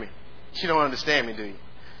don't hear me. You don't understand me, do you?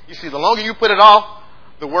 You see, the longer you put it off,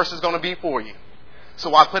 the worse it's going to be for you. So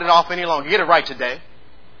why put it off any longer? Get it right today.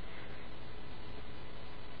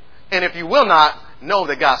 And if you will not, know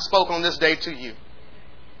that God spoke on this day to you.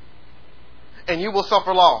 And you will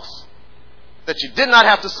suffer loss that you did not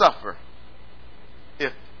have to suffer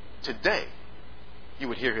if today you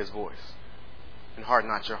would hear His voice and harden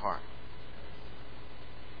not your heart.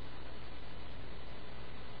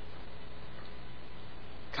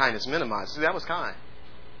 Kindness minimized. See, that was kind.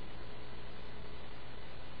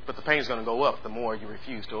 But the pain is going to go up the more you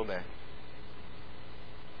refuse to obey.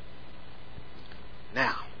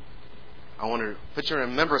 Now, I want to put you in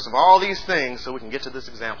remembrance of all these things so we can get to this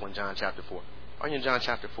example in John chapter 4. Are you in John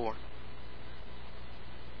chapter 4?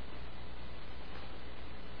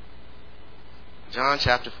 John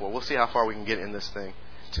chapter 4. We'll see how far we can get in this thing.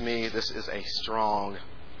 To me, this is a strong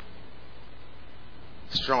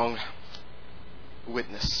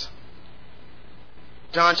witness.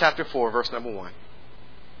 John chapter 4, verse number 1.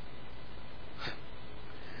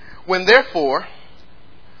 When therefore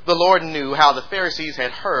the Lord knew how the Pharisees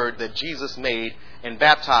had heard that Jesus made and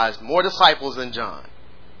baptized more disciples than John,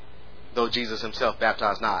 though Jesus himself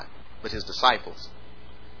baptized not, but his disciples.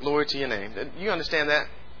 Glory to your name. You understand that?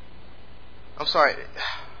 I'm sorry.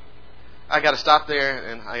 I got to stop there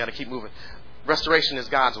and I got to keep moving. Restoration is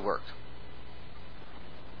God's work.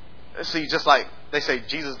 See, just like they say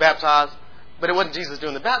Jesus baptized, but it wasn't Jesus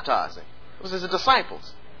doing the baptizing. It was his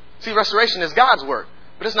disciples. See, restoration is God's work.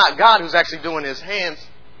 But it's not God who's actually doing his hands,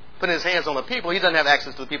 putting his hands on the people. He doesn't have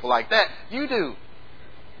access to the people like that. You do.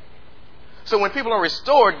 So when people are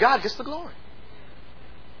restored, God gets the glory.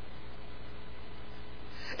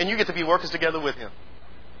 And you get to be workers together with him.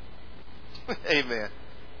 Amen.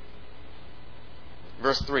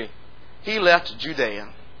 Verse 3. He left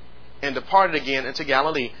Judea and departed again into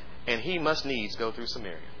Galilee, and he must needs go through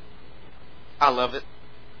Samaria. I love it.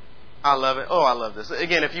 I love it. Oh, I love this.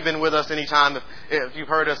 Again, if you've been with us any time, if you've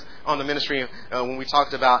heard us on the ministry when we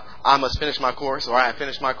talked about I must finish my course or I have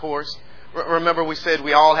finished my course, remember we said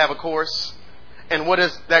we all have a course. And what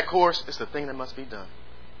is that course? It's the thing that must be done.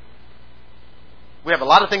 We have a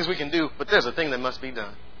lot of things we can do, but there's a thing that must be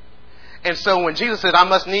done. And so when Jesus said I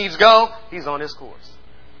must needs go, he's on his course.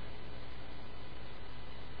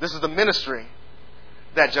 This is the ministry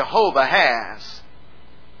that Jehovah has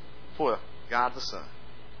for God the Son.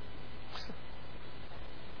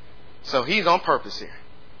 So he's on purpose here.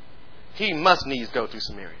 He must needs go through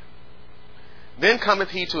Samaria. Then cometh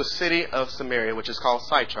he to a city of Samaria, which is called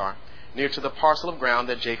Sychar, near to the parcel of ground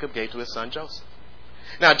that Jacob gave to his son Joseph.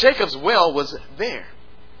 Now Jacob's well was there.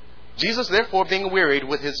 Jesus, therefore, being wearied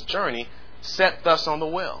with his journey, sat thus on the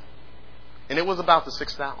well. And it was about the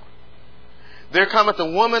 6th hour. There cometh a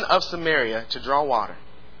woman of Samaria to draw water.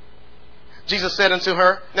 Jesus said unto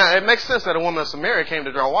her, now it makes sense that a woman of Samaria came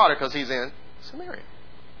to draw water because he's in Samaria.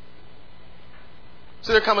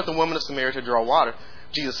 So there cometh a woman of Samaria to draw water.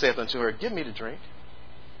 Jesus saith unto her, give me to drink.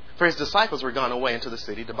 For his disciples were gone away into the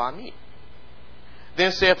city to buy meat.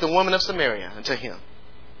 Then saith the woman of Samaria unto him,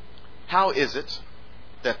 how is it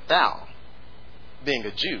that thou, being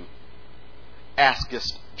a Jew,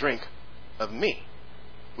 askest drink of me,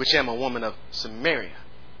 which am a woman of Samaria?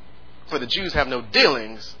 For the Jews have no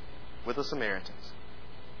dealings with the Samaritans.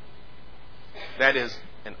 That is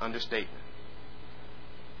an understatement.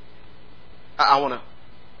 I want to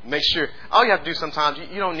make sure, all you have to do sometimes,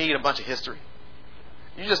 you don't need a bunch of history.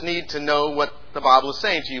 You just need to know what the Bible is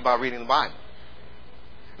saying to you by reading the Bible.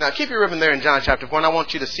 Now keep your ribbon there in John chapter 4, and I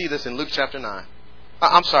want you to see this in Luke chapter 9.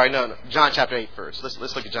 I'm sorry, no, John chapter 8 first.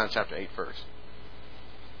 Let's look at John chapter 8 first.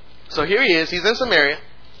 So here he is, he's in Samaria.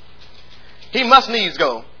 He must needs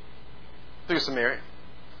go through Samaria.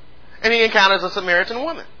 And he encounters a Samaritan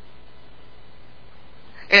woman.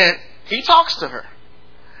 And he talks to her.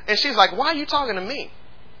 And she's like, why are you talking to me?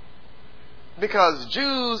 Because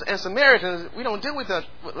Jews and Samaritans, we don't deal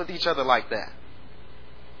with each other like that.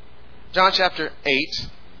 John chapter 8,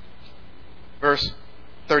 verse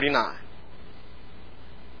 39.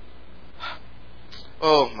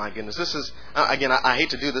 Oh my goodness. This is, again, I hate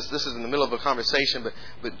to do this. This is in the middle of a conversation,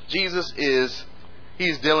 but Jesus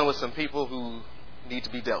he's dealing with some people who need to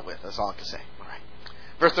be dealt with. That's all I can say. All right.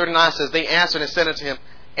 Verse 39 says, they answered and said unto him,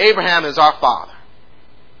 Abraham is our father.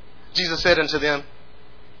 Jesus said unto them,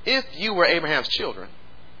 if you were Abraham's children,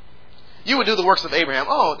 you would do the works of Abraham.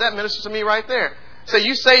 Oh, that ministers to me right there. So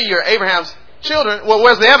you say you're Abraham's children. Well,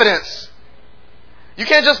 where's the evidence? You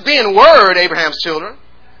can't just be in word Abraham's children.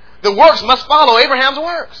 The works must follow Abraham's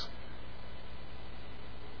works.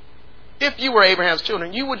 If you were Abraham's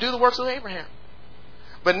children, you would do the works of Abraham.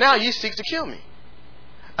 But now ye seek to kill me,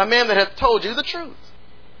 a man that hath told you the truth,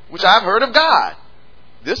 which I have heard of God.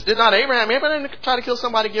 This did not Abraham. Abraham didn't try to kill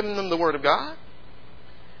somebody giving them the word of God.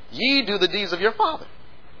 Ye do the deeds of your father.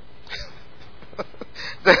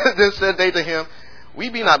 Then said they to him, we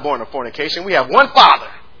be not born of fornication. We have one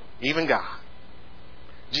Father, even God.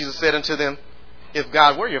 Jesus said unto them, if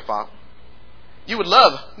God were your Father, you would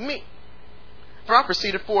love me. For I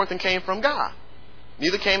proceeded forth and came from God.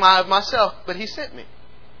 Neither came I of myself, but he sent me.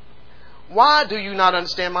 Why do you not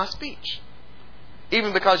understand my speech?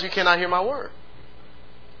 Even because you cannot hear my word.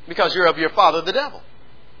 Because you're of your father, the devil.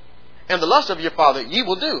 And the lust of your father ye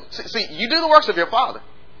will do. See, you do the works of your father.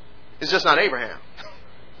 It's just not Abraham.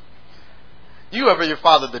 You are of your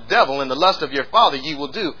father the devil, and the lust of your father ye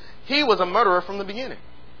will do. He was a murderer from the beginning,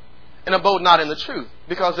 and abode not in the truth,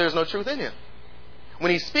 because there is no truth in him.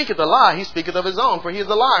 When he speaketh a lie, he speaketh of his own, for he is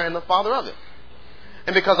a liar and the father of it.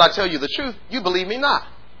 And because I tell you the truth, you believe me not.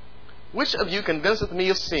 Which of you convinceth me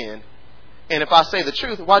of sin? And if I say the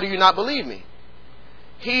truth, why do you not believe me?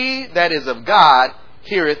 He that is of God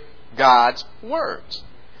heareth God's words.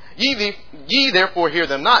 Ye therefore hear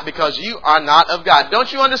them not, because you are not of God.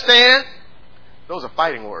 Don't you understand? Those are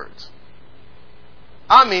fighting words.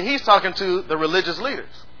 I mean, he's talking to the religious leaders.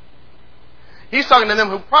 He's talking to them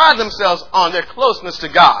who pride themselves on their closeness to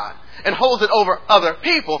God and holds it over other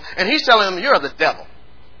people. And he's telling them, you're the devil.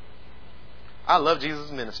 I love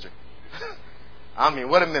Jesus' ministry. I mean,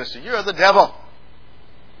 what a ministry. You're the devil.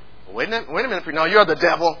 Wait a minute. No, you're the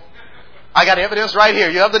devil. I got evidence right here.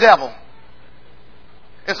 You're the devil.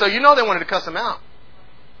 And so they wanted to cuss him out.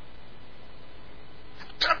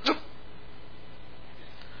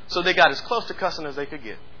 So they got as close to cussing as they could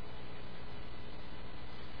get.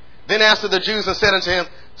 Then answered the Jews and said unto him,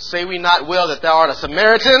 say we not well that thou art a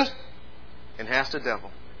Samaritan and hast a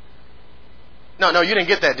devil? No, you didn't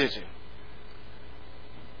get that, did you?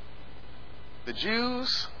 The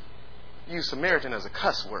Jews use Samaritan as a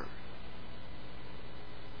cuss word.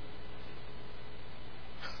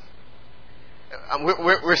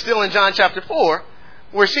 We're still in John chapter 4,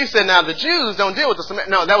 where she said, now the Jews don't deal with the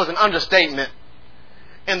Samaritan. No, that was an understatement.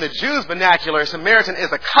 In the Jews' vernacular, Samaritan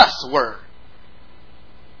is a cuss word.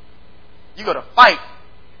 You go to fight,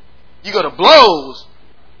 you go to blows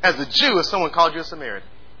as a Jew if someone called you a Samaritan.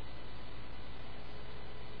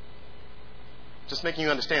 Just making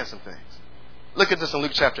you understand some things. Look at this in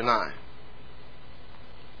Luke chapter 9.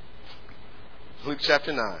 Luke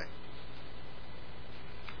chapter 9.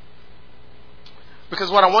 Because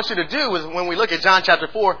what I want you to do is, when we look at John chapter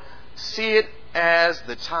 4, see it as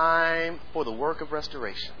the time for the work of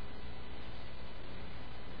restoration.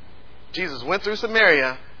 Jesus went through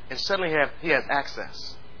Samaria and suddenly he has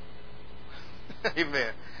access.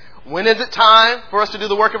 Amen. When is it time for us to do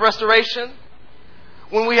the work of restoration?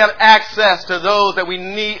 When we have access to those that we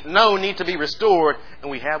need to be restored,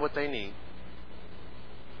 and we have what they need.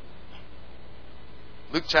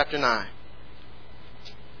 Luke chapter 9.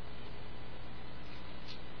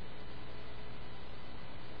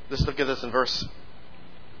 Let's look at this in verse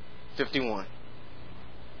 51.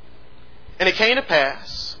 And it came to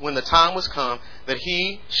pass, when the time was come, that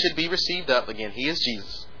he should be received up, again, he is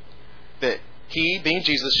Jesus, that he, being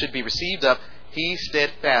Jesus, should be received up, he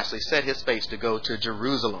steadfastly set his face to go to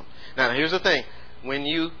Jerusalem. Now, here's the thing. When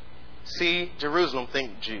you see Jerusalem,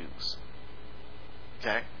 think Jews.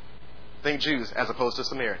 Okay? Think Jews as opposed to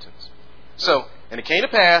Samaritans. So, and it came to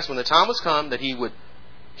pass, when the time was come, that he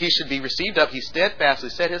should be received up, he steadfastly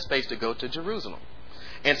set his face to go to Jerusalem,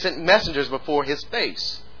 and sent messengers before his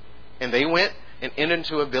face. And they went and entered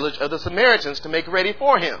into a village of the Samaritans to make ready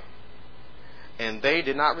for him. And they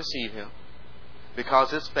did not receive him,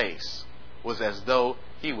 because his face was as though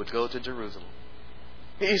he would go to Jerusalem.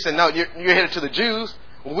 He said, no, you're headed to the Jews.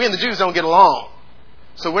 Well, we and the Jews don't get along,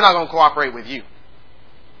 so we're not going to cooperate with you.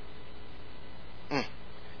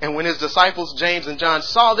 And when his disciples, James and John,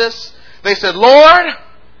 saw this, they said, Lord,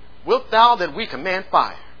 wilt thou that we command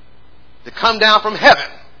fire to come down from heaven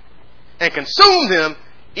and consume them,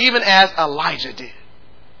 even as Elijah did?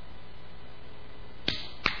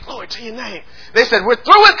 Glory to your name. They said, we're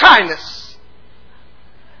through with kindness.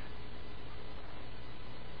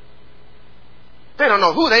 They don't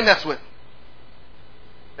know who they mess with.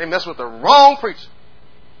 They mess with the wrong preacher.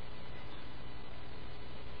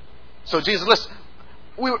 So Jesus, listen,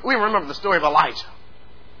 we remember the story of Elijah.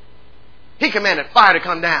 He commanded fire to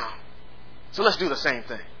come down. So let's do the same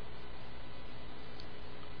thing.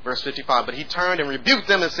 Verse 55, but he turned and rebuked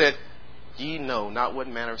them and said, ye know not what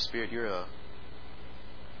manner of spirit you're of.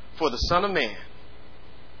 For the Son of Man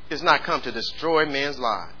is not come to destroy men's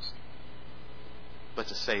lives, but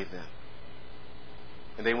to save them.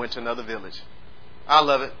 And they went to another village. I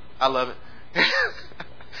love it. I love it.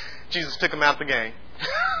 Jesus took them out the game.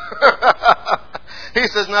 He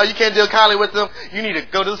says, no, you can't deal kindly with them. You need to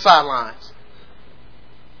go to the sidelines.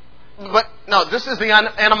 But no, this is the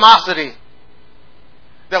animosity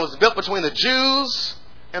that was built between the Jews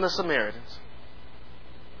and the Samaritans.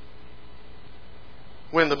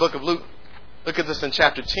 We're in the book of Luke. Look at this in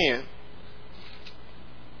chapter 10,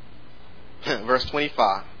 verse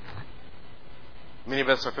 25. Many of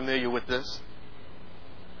us are familiar with this.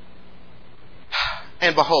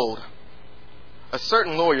 And behold, a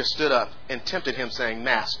certain lawyer stood up and tempted him, saying,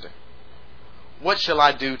 Master, what shall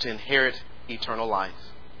I do to inherit eternal life?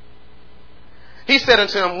 He said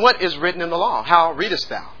unto him, what is written in the law? How readest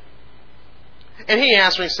thou? And he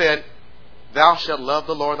answering said, Thou shalt love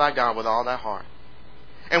the Lord thy God with all thy heart,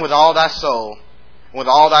 and with all thy soul, and with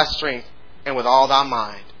all thy strength, and with all thy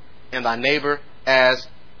mind, and thy neighbor as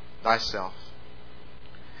thyself.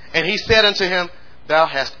 And he said unto him, Thou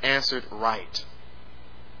hast answered right.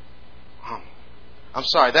 I'm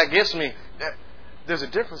sorry, that gives me... There's a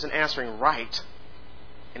difference in answering right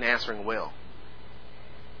and answering well.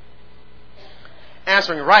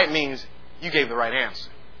 Answering right means you gave the right answer.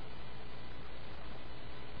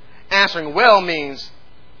 Answering well means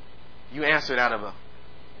you answered out of a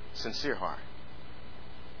sincere heart.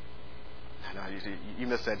 No, you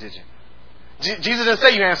missed that, did you? Jesus didn't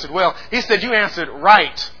say you answered well. He said you answered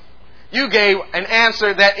right. You gave an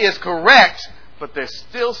answer that is correct, but there's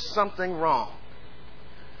still something wrong.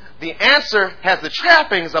 The answer has the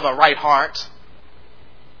trappings of a right heart,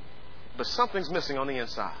 but something's missing on the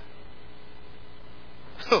inside.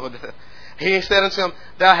 He said unto him,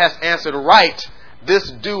 Thou hast answered right.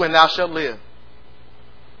 This do, and thou shalt live.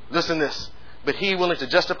 Listen to this. But he willing to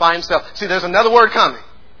justify himself. See, there's another word coming.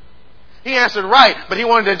 He answered right, but he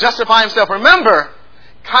wanted to justify himself. Remember,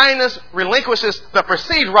 kindness relinquishes the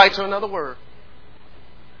perceived right to another word.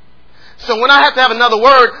 So when I have to have another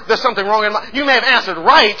word, there's something wrong in my... You may have answered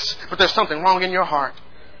right, but there's something wrong in your heart.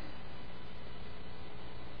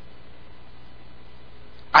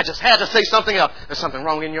 I just had to say something else. There's something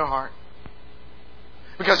wrong in your heart.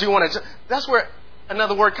 Because you want to... That's where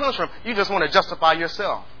another word comes from. You just want to justify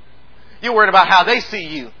yourself. You're worried about how they see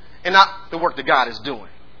you and not the work that God is doing.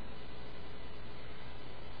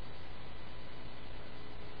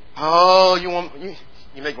 Oh, you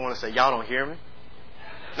make me want to say, y'all don't hear me?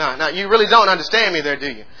 No, you really don't understand me there, do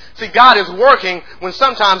you? See, God is working when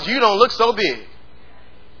sometimes you don't look so big.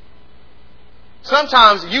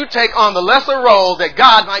 Sometimes you take on the lesser role that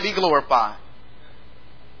God might be glorified.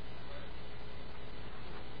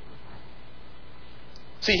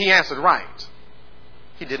 See, he answered right.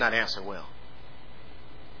 He did not answer well.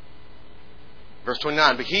 Verse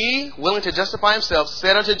 29, But he, willing to justify himself,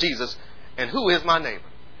 said unto Jesus, And who is my neighbor?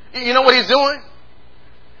 You know what he's doing?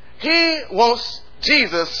 He wants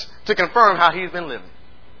Jesus to confirm how he's been living.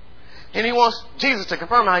 And he wants Jesus to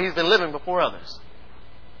confirm how he's been living before others.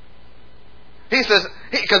 He says,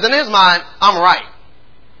 because in his mind, I'm right.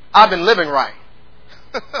 I've been living right.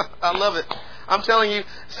 I love it. I'm telling you,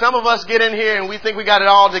 some of us get in here and we think we got it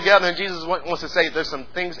all together, and Jesus wants to say, there's some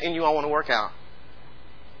things in you I want to work out.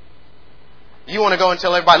 You want to go and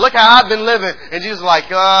tell everybody, look how I've been living. And Jesus is like,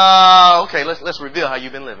 okay, let's reveal how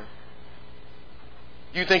you've been living.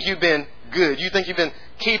 You think you've been good. You think you've been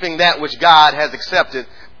keeping that which God has accepted.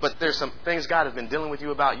 But there's some things God has been dealing with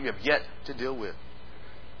you about you have yet to deal with.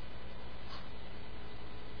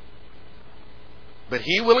 But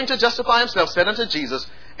he, willing to justify himself, said unto Jesus,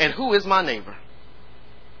 And who is my neighbor?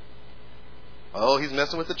 Oh, he's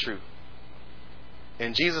messing with the truth.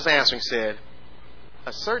 And Jesus answering said,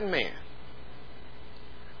 A certain man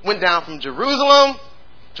went down from Jerusalem,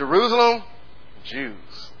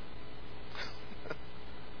 Jews.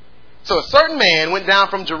 So a certain man went down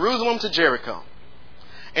from Jerusalem to Jericho,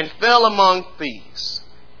 and fell among thieves,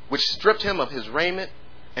 which stripped him of his raiment,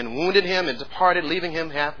 and wounded him, and departed, leaving him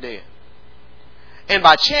half dead. And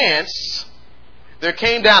by chance, there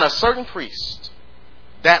came down a certain priest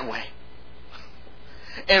that way.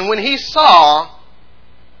 And when he saw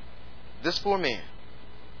this poor man,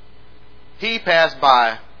 he passed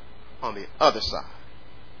by on the other side.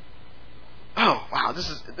 Oh, wow,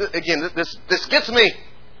 this gets me.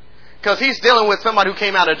 Because he's dealing with somebody who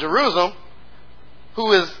came out of Jerusalem,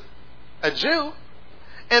 who is a Jew.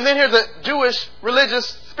 And then here's a Jewish religious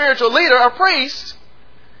spiritual leader, a priest.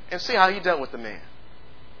 And see how he dealt with the man.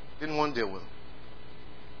 Didn't want to deal with him.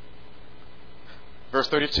 Verse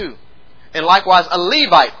 32. And likewise a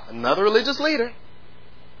Levite, another religious leader,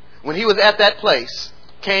 when he was at that place,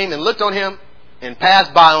 came and looked on him and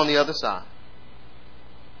passed by on the other side.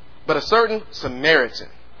 But a certain Samaritan,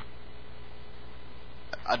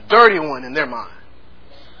 a dirty one in their mind,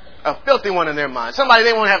 a filthy one in their mind, somebody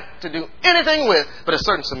they won't have to do anything with, but a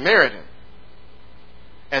certain Samaritan,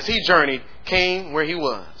 as he journeyed, came where he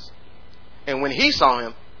was. And when he saw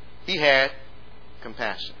him, he had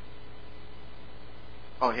compassion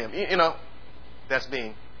on him. You know, that's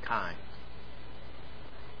being kind.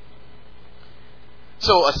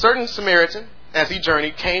 So a certain Samaritan, as he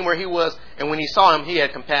journeyed, came where he was, and when he saw him, he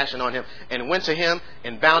had compassion on him, and went to him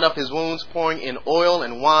and bound up his wounds, pouring in oil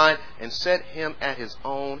and wine, and set him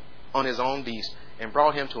on his own beast, and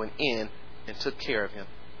brought him to an inn, and took care of him.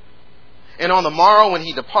 And on the morrow, when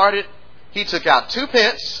he departed, he took out 2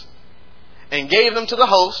 pence, and gave them to the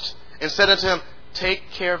host, and said unto him, Take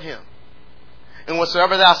care of him. And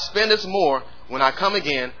whatsoever thou spendest more, When I come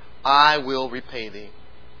again, I will repay thee.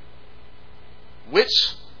 Which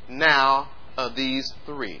now of these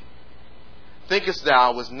three thinkest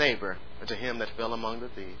thou was neighbor unto him that fell among the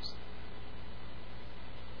thieves?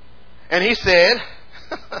 And he said,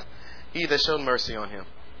 he that showed mercy on him.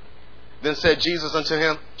 Then said Jesus unto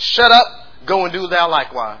him, shut up, go and do thou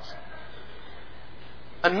likewise.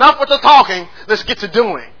 Enough with the talking, let's get to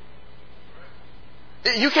doing.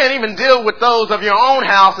 You can't even deal with those of your own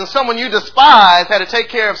house, and someone you despise had to take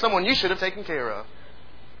care of someone you should have taken care of.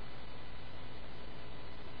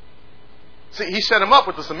 See, he set him up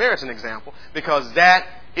with the Samaritan example because that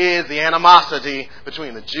is the animosity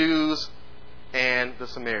between the Jews and the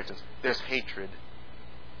Samaritans. There's hatred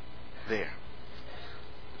there.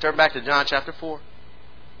 Turn back to John chapter 4.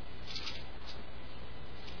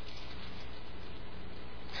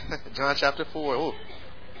 John chapter 4. Ooh.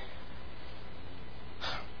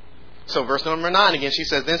 So verse number 9 again, she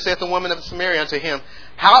says, Then saith the woman of Samaria unto him,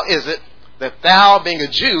 How is it that thou, being a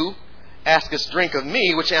Jew, askest drink of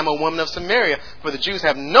me, which am a woman of Samaria? For the Jews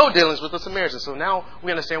have no dealings with the Samaritans. So now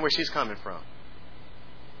we understand where she's coming from.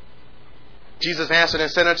 Jesus answered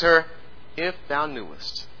and said unto her, If thou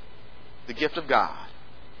knewest the gift of God,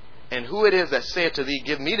 and who it is that saith to thee,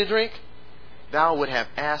 Give me to drink, thou would have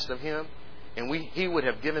asked of him, and he would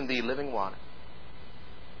have given thee living water.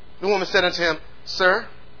 The woman said unto him, Sir,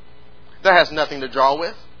 thou hast nothing to draw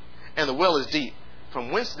with, and the well is deep.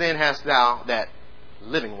 From whence then hast thou that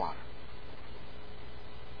living water?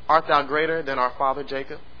 Art thou greater than our father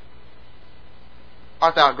Jacob?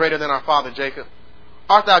 Art thou greater than our father Jacob?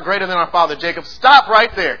 Art thou greater than our father Jacob? Stop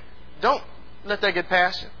right there. Don't let that get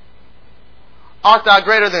past you. Art thou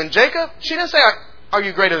greater than Jacob? She didn't say, Are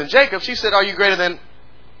you greater than Jacob? She said, Are you greater than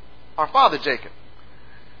our father Jacob?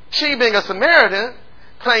 She, being a Samaritan,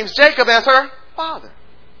 claims Jacob as her father.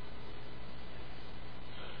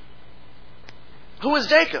 Who is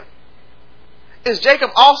Jacob? Is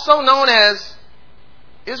Jacob also known as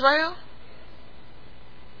Israel?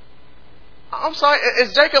 I'm sorry,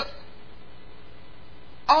 is Jacob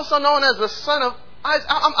also known as the son of Isaac?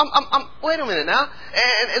 Wait a minute now.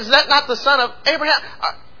 And is that not the son of Abraham?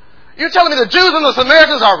 You're telling me the Jews and the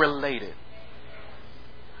Samaritans are related?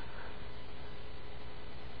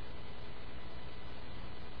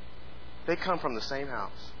 They come from the same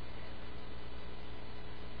house.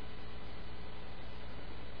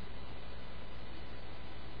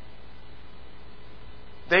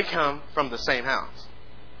 They come from the same house.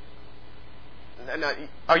 Now,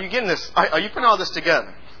 are you getting this? Are you putting all this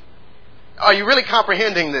together? Are you really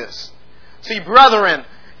comprehending this? See, brethren,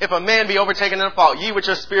 if a man be overtaken in a fault, ye which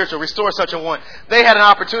are spiritual, restore such a one. They had an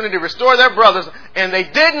opportunity to restore their brothers, and they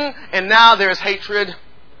didn't, and now there's hatred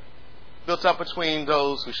built up between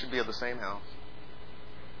those who should be of the same house.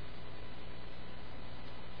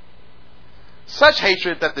 Such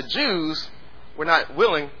hatred that the Jews were not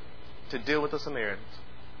willing to deal with the Samaritans.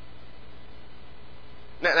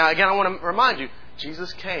 Now, again, I want to remind you,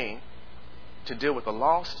 Jesus came to deal with the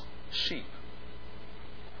lost sheep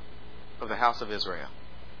of the house of Israel.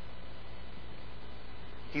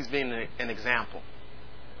 He's being an example.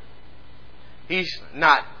 He's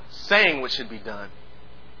not saying what should be done.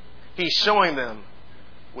 He's showing them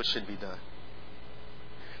what should be done.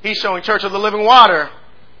 He's showing Church of the Living Water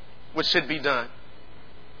what should be done.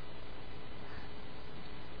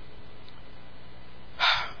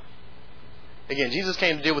 Again, Jesus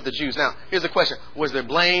came to deal with the Jews. Now, here's the question. Was there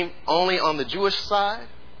blame only on the Jewish side?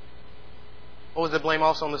 Or was there blame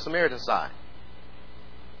also on the Samaritan side?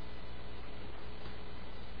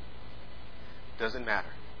 Doesn't matter.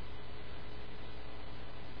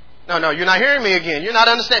 No, you're not hearing me again. You're not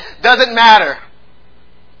understanding. Doesn't matter.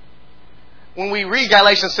 When we read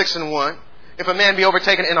Galatians 6:1, if a man be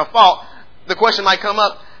overtaken in a fault, the question might come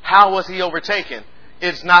up, how was he overtaken?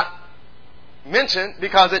 It's not mentioned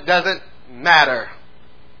because it doesn't matter.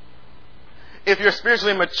 If you're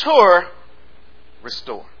spiritually mature,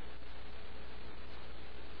 restore.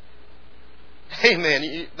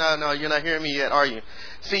 Amen. No, you're not hearing me yet, are you?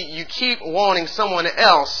 See, you keep wanting someone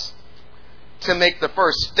else to make the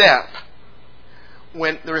first step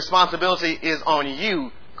when the responsibility is on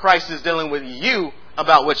you. Christ is dealing with you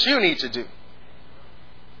about what you need to do.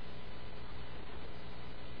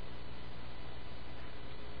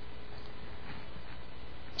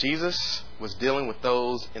 Jesus was dealing with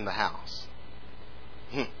those in the house.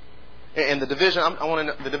 And the division,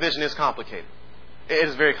 the division is complicated. It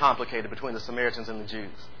is very complicated between the Samaritans and the Jews.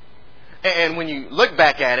 And when you look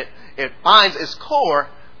back at it, it finds its core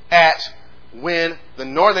at when the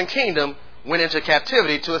northern kingdom went into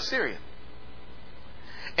captivity to Assyria.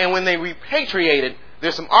 And when they repatriated,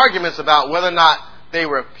 there's some arguments about whether or not They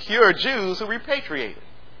were pure Jews who repatriated.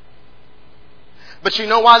 But you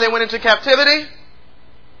know why they went into captivity?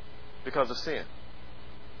 Because of sin.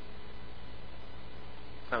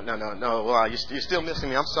 No. Well, you're still missing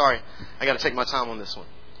me. I'm sorry. I got to take my time on this one.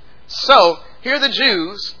 So, here are the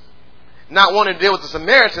Jews not wanting to deal with the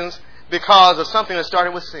Samaritans because of something that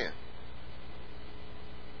started with sin.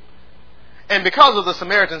 And because of the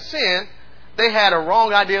Samaritan sin, they had a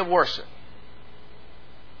wrong idea of worship.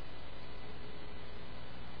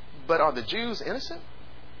 But are the Jews innocent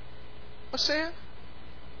of sin?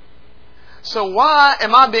 So why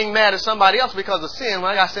am I being mad at somebody else because of sin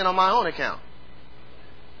when I got sin on my own account?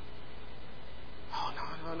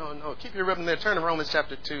 Oh, no. Keep your ribbon there. Turn to Romans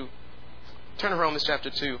chapter 2. Turn to Romans chapter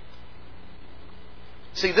 2.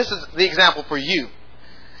 See, this is the example for you.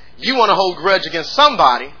 You want to hold grudge against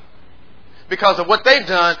somebody because of what they've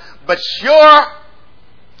done, but your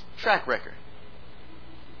track record,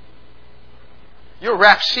 your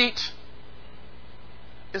rap sheet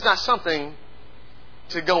is not something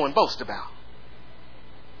to go and boast about.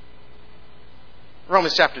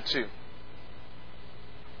 Romans chapter 2.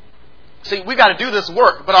 See, we got to do this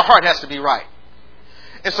work, but our heart has to be right.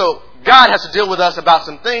 And so God has to deal with us about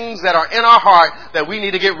some things that are in our heart that we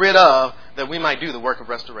need to get rid of, that we might do the work of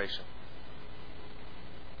restoration.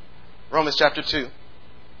 Romans chapter 2.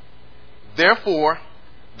 Therefore,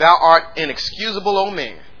 thou art inexcusable, O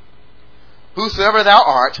man, whosoever thou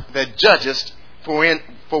art that judgest, for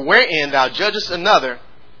wherein thou judgest another,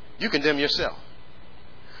 you condemn yourself.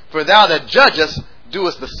 For thou that judgest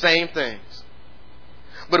doest the same things.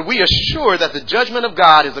 But we are sure that the judgment of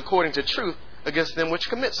God is according to truth against them which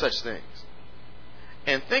commit such things.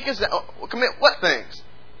 And thinkest that commit what things?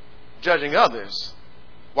 Judging others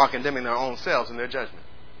while condemning their own selves in their judgment.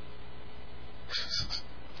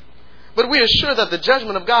 But we are sure that the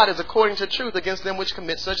judgment of God is according to truth against them which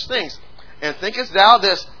commit such things. And thinkest thou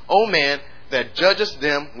this, O man, that judgest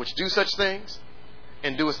them which do such things,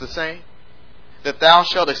 and doest the same, that thou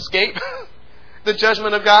shalt escape the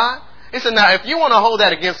judgment of God? He said, now if you want to hold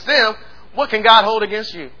that against them, what can God hold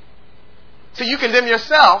against you? So you condemn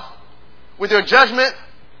yourself with your judgment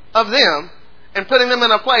of them and putting them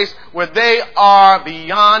in a place where they are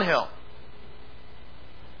beyond help,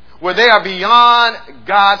 where they are beyond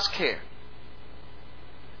God's care.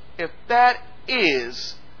 If that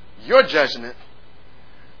is your judgment,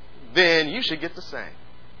 then you should get the same.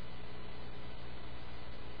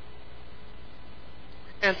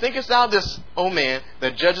 And thinkest thou this, O man,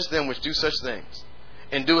 that judgest them which do such things,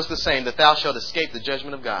 and doest the same, that thou shalt escape the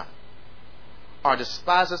judgment of God? Or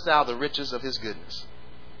despisest thou the riches of his goodness,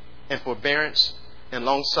 and forbearance, and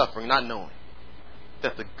long-suffering, not knowing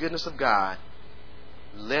that the goodness of God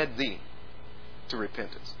led thee to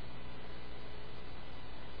repentance?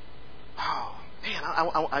 Oh, man,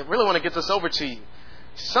 I really want to get this over to you.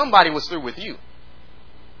 Somebody was through with you.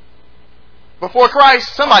 Before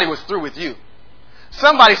Christ, somebody was through with you.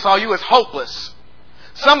 Somebody saw you as hopeless.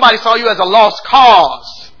 Somebody saw you as a lost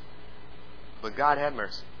cause. But God had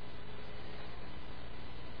mercy.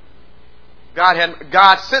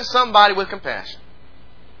 God sent somebody with compassion.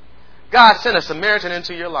 God sent a Samaritan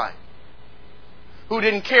into your life who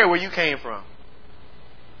didn't care where you came from,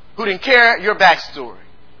 who didn't care your backstory,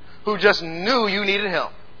 who just knew you needed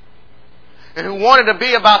help, and who wanted to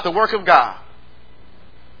be about the work of God.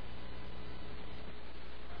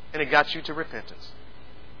 And it got you to repentance.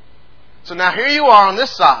 So now here you are on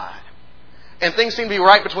this side, and things seem to be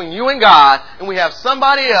right between you and God, and we have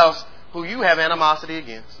somebody else who you have animosity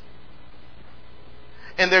against.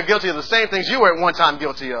 And they're guilty of the same things you were at one time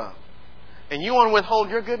guilty of. And you want to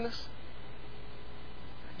withhold your goodness?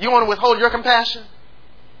 You want to withhold your compassion?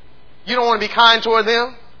 You don't want to be kind toward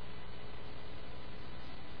them?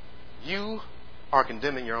 You are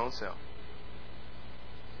condemning your own self.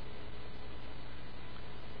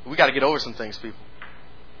 We got to get over some things, people.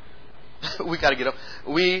 We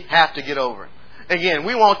have to get over it. Again,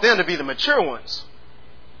 we want them to be the mature ones.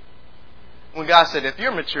 When God said, if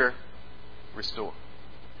you're mature, restore.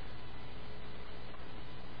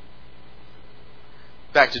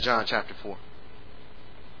 Back to John chapter 4.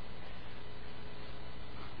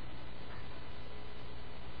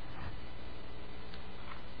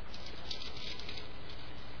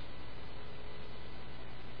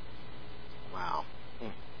 Wow.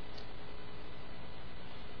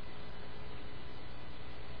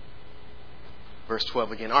 Verse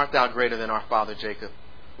 12 again. Art thou greater than our father Jacob,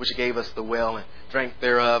 which gave us the well and drank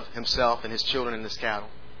thereof himself and his children and his cattle?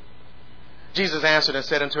 Jesus answered and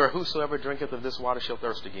said unto her, whosoever drinketh of this water shall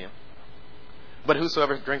thirst again. But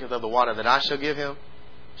whosoever drinketh of the water that I shall give him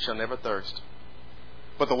shall never thirst.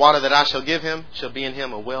 But the water that I shall give him shall be in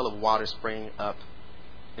him a well of water springing up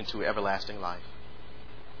into everlasting life.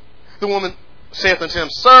 The woman saith unto him,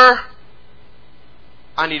 Sir,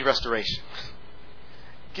 I need restoration.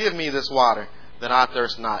 Give me this water that I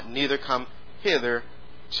thirst not, neither come hither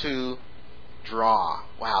to draw.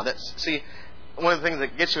 Wow, see, one of the things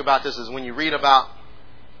that gets you about this is when you read about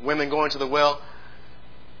women going to the well,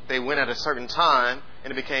 they went at a certain time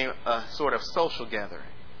and it became a sort of social gathering.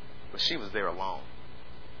 But she was there alone.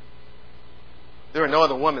 There were no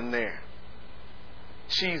other women there.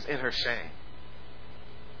 She's in her shame.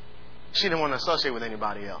 She didn't want to associate with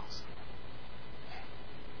anybody else.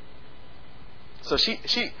 So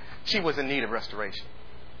she was in need of restoration.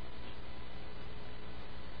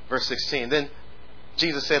 Verse 16. Then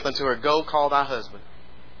Jesus saith unto her, Go, call thy husband,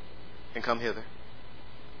 and come hither.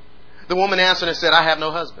 The woman answered and said, I have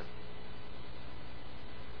no husband.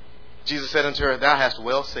 Jesus said unto her, Thou hast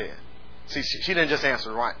well said. See, she didn't just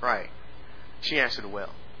answer right. She answered well.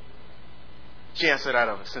 She answered out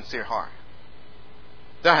of a sincere heart.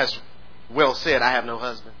 Thou hast well said, I have no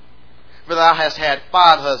husband. For thou hast had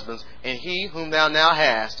 5 husbands, and he whom thou now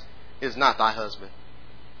hast is not thy husband.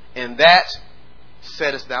 And that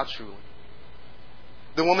saidest thou truly.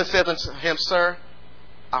 The woman said unto him, Sir,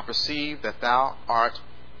 I perceive that thou art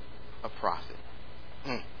a prophet.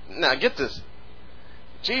 Now get this.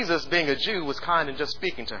 Jesus, being a Jew, was kind in just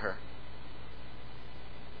speaking to her.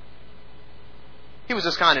 He was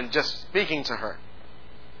just kind in just speaking to her.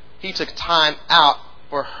 He took time out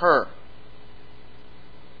for her.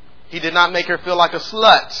 He did not make her feel like a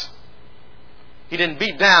slut. He didn't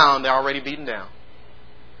beat down. They're already beaten down.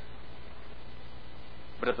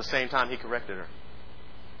 But at the same time, he corrected her.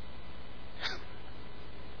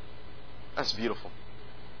 That's beautiful.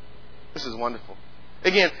 This is wonderful.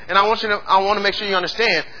 Again, and I want to make sure you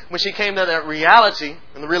understand, when she came to that reality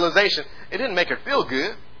and the realization, it didn't make her feel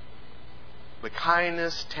good. But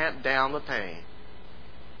kindness tamped down the pain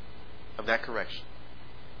of that correction.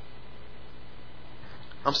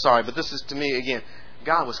 I'm sorry, but this is, to me, again,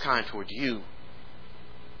 God was kind toward you.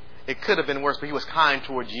 It could have been worse, but He was kind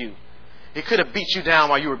toward you. He could have beat you down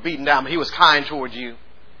while you were beaten down, but He was kind toward you.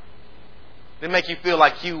 Didn't make you feel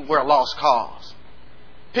like you were a lost cause.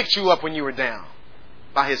 Picked you up when you were down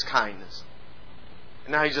by His kindness.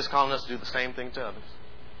 And now He's just calling us to do the same thing to others.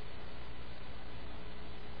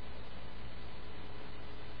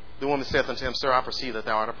 The woman saith unto him, Sir, I perceive that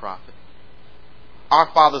thou art a prophet.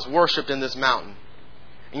 Our fathers worshipped in this mountain,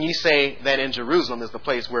 and ye say that in Jerusalem is the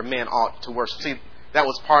place where men ought to worship. See, that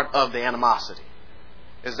was part of the animosity.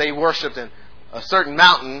 As they worshipped in a certain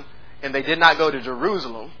mountain, and they did not go to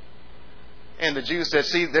Jerusalem, and the Jews said,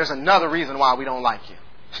 see, there's another reason why we don't like you.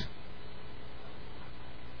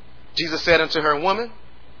 Jesus said unto her, Woman,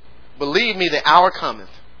 believe me, the hour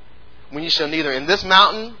cometh, when ye shall neither in this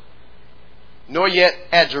mountain, nor yet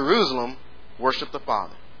at Jerusalem worship the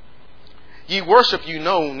Father. Ye worship you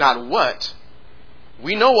know not what.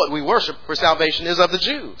 We know what we worship, for salvation is of the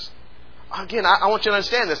Jews. Again, I want you to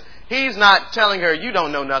understand this. He's not telling her you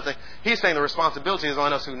don't know nothing. He's saying the responsibility is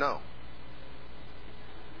on us who know.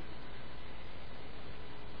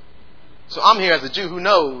 So I'm here as a Jew who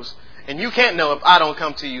knows, and you can't know if I don't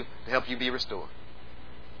come to you to help you be restored.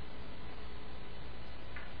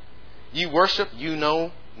 Ye worship you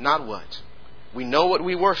know not what. We know what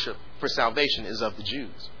we worship, for salvation is of the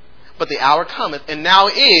Jews. But the hour cometh, and now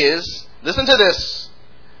is, listen to this,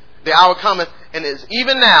 the hour cometh, and is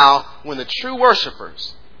even now, when the true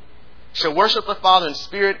worshipers shall worship the Father in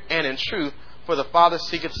spirit and in truth, for the Father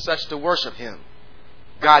seeketh such to worship Him.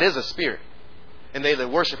 God is a spirit, and they that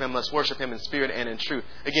worship Him must worship Him in spirit and in truth.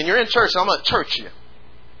 Again, you're in church, so I'm going to church you.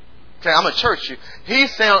 Okay, I'm going to church you.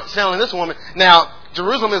 He's telling this woman, now,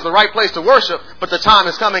 Jerusalem is the right place to worship, but the time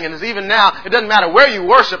is coming, and it's even now. It doesn't matter where you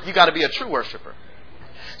worship, you got to be a true worshiper.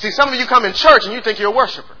 See, some of you come in church and you think you're a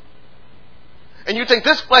worshiper. And you think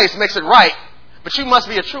this place makes it right, but you must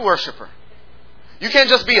be a true worshiper. You can't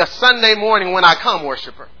just be a Sunday morning when I come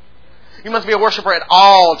worshiper. You must be a worshiper at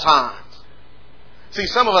all times. See,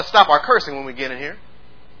 some of us stop our cursing when we get in here.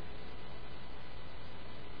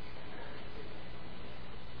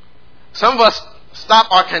 Some of us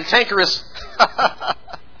stop our cantankerous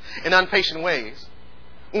and impatient ways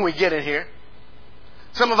when we get in here.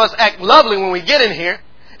 Some of us act lovely when we get in here,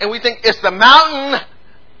 and we think it's the mountain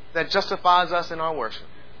that justifies us in our worship.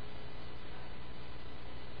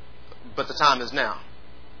 But the time is now.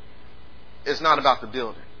 It's not about the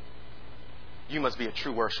building. You must be a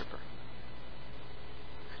true worshiper.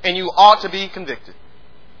 And you ought to be convicted.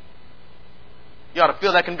 You ought to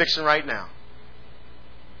feel that conviction right now.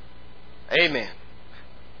 Amen.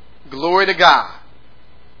 Glory to God.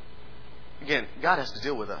 Again, God has to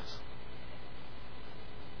deal with us.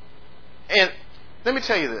 And Let me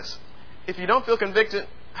tell you this. If you don't feel convicted,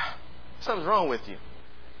 something's wrong with you.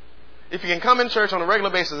 If you can come in church on a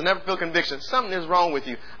regular basis and never feel conviction, something is wrong with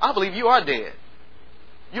you. I believe you are dead.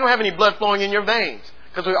 You don't have any blood flowing in your veins,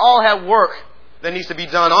 because we all have work that needs to be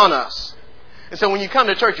done on us. And so when you come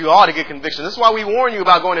to church, you ought to get conviction. This is why we warn you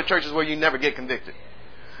about going to churches where you never get convicted.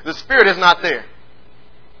 The Spirit is not there.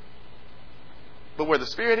 But where the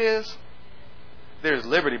Spirit is, there's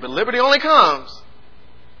liberty. But liberty only comes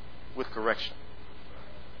with correction.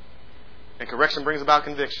 And correction brings about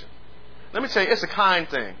conviction. Let me tell you, it's a kind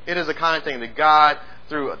thing. It is a kind thing that God,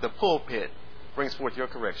 through the pulpit, brings forth your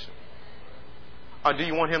correction. Or do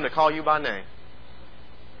you want Him to call you by name?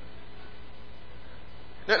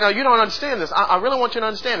 Now, you don't understand this. I really want you to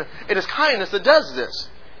understand it. It is kindness that does this.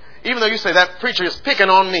 Even though you say, that preacher is picking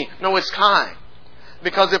on me. No, it's kind.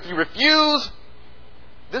 Because if you refuse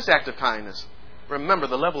this act of kindness, remember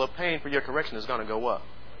the level of pain for your correction is going to go up.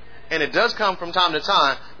 And it does come from time to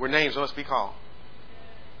time where names must be called.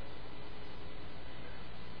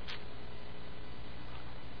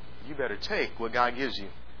 You better take what God gives you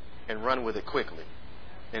and run with it quickly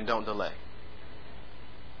and don't delay.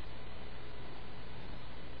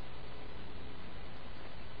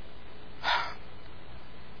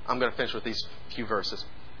 I'm going to finish with these few verses.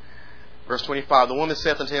 Verse 25, the woman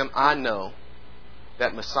saith unto him, I know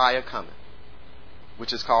that Messiah cometh,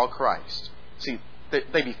 which is called Christ. See,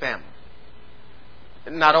 they be family.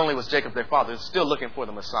 Not only was Jacob their father, they're still looking for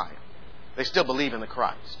the Messiah. They still believe in the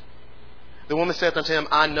Christ. The woman saith unto him,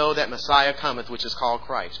 I know that Messiah cometh, which is called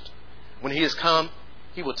Christ. When He is come,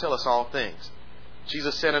 He will tell us all things.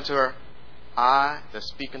 Jesus said unto her, I that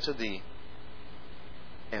speak unto thee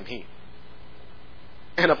am He.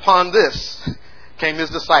 And upon this came His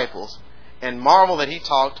disciples, and marveled that He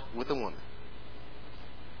talked with the woman.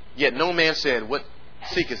 Yet no man said, What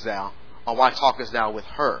seekest thou? Or why talkest thou with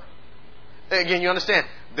her? Again, you understand,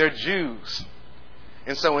 they're Jews.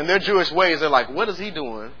 And so in their Jewish ways, they're like, what is He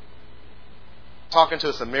doing talking to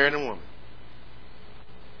a Samaritan woman?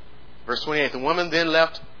 Verse 28, the woman then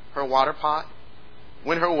left her water pot,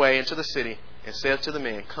 went her way into the city, and said to the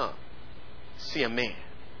man, Come, see a man,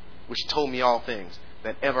 which told me all things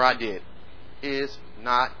that ever I did. Is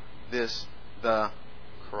not this the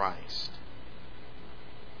Christ?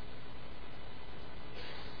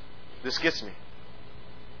 This gets me.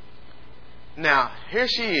 Now, here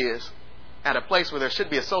she is at a place where there should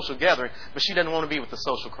be a social gathering, but she doesn't want to be with the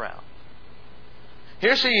social crowd.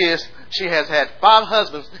 Here she is. She has had 5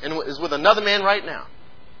 husbands and is with another man right now.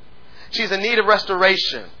 She's in need of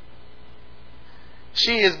restoration.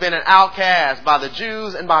 She has been an outcast by the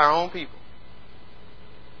Jews and by her own people.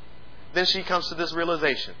 Then she comes to this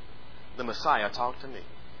realization. The Messiah talked to me.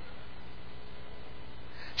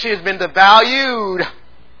 She has been devalued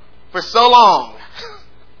for so long.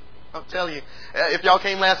 I'll tell you, if y'all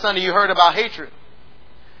came last Sunday, you heard about hatred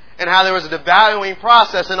and how there was a devaluing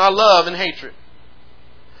process in our love and hatred.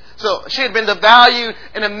 So she had been devalued,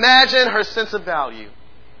 and imagine her sense of value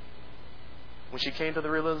when she came to the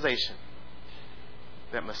realization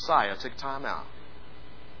that Messiah took time out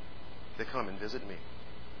to come and visit me.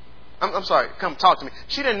 I'm sorry, come talk to me.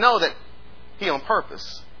 She didn't know that He on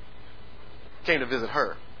purpose came to visit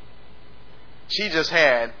her. She just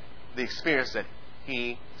had the experience that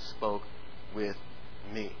He spoke with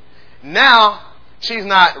me. Now, she's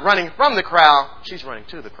not running from the crowd, she's running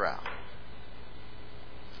to the crowd.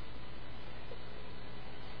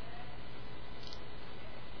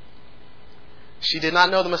 She did not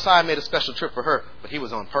know the Messiah made a special trip for her, but He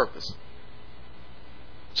was on purpose.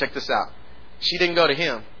 Check this out. She didn't go to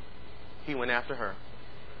Him. He went after her.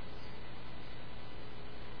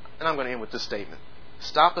 And I'm going to end with this statement.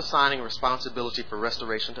 Stop assigning responsibility for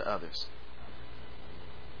restoration to others.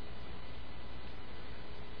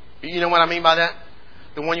 You know what I mean by that?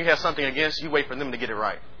 The one you have something against, you wait for them to get it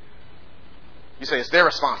right. You say it's their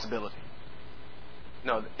responsibility.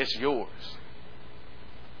 No, it's yours.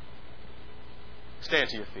 Stand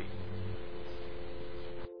to your feet.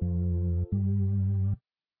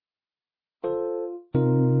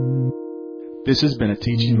 This has been a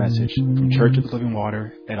teaching message from Church of the Living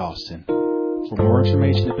Water at Austin. For more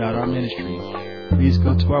information about our ministry, please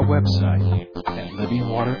go to our website at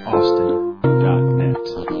livingwateraustin.com.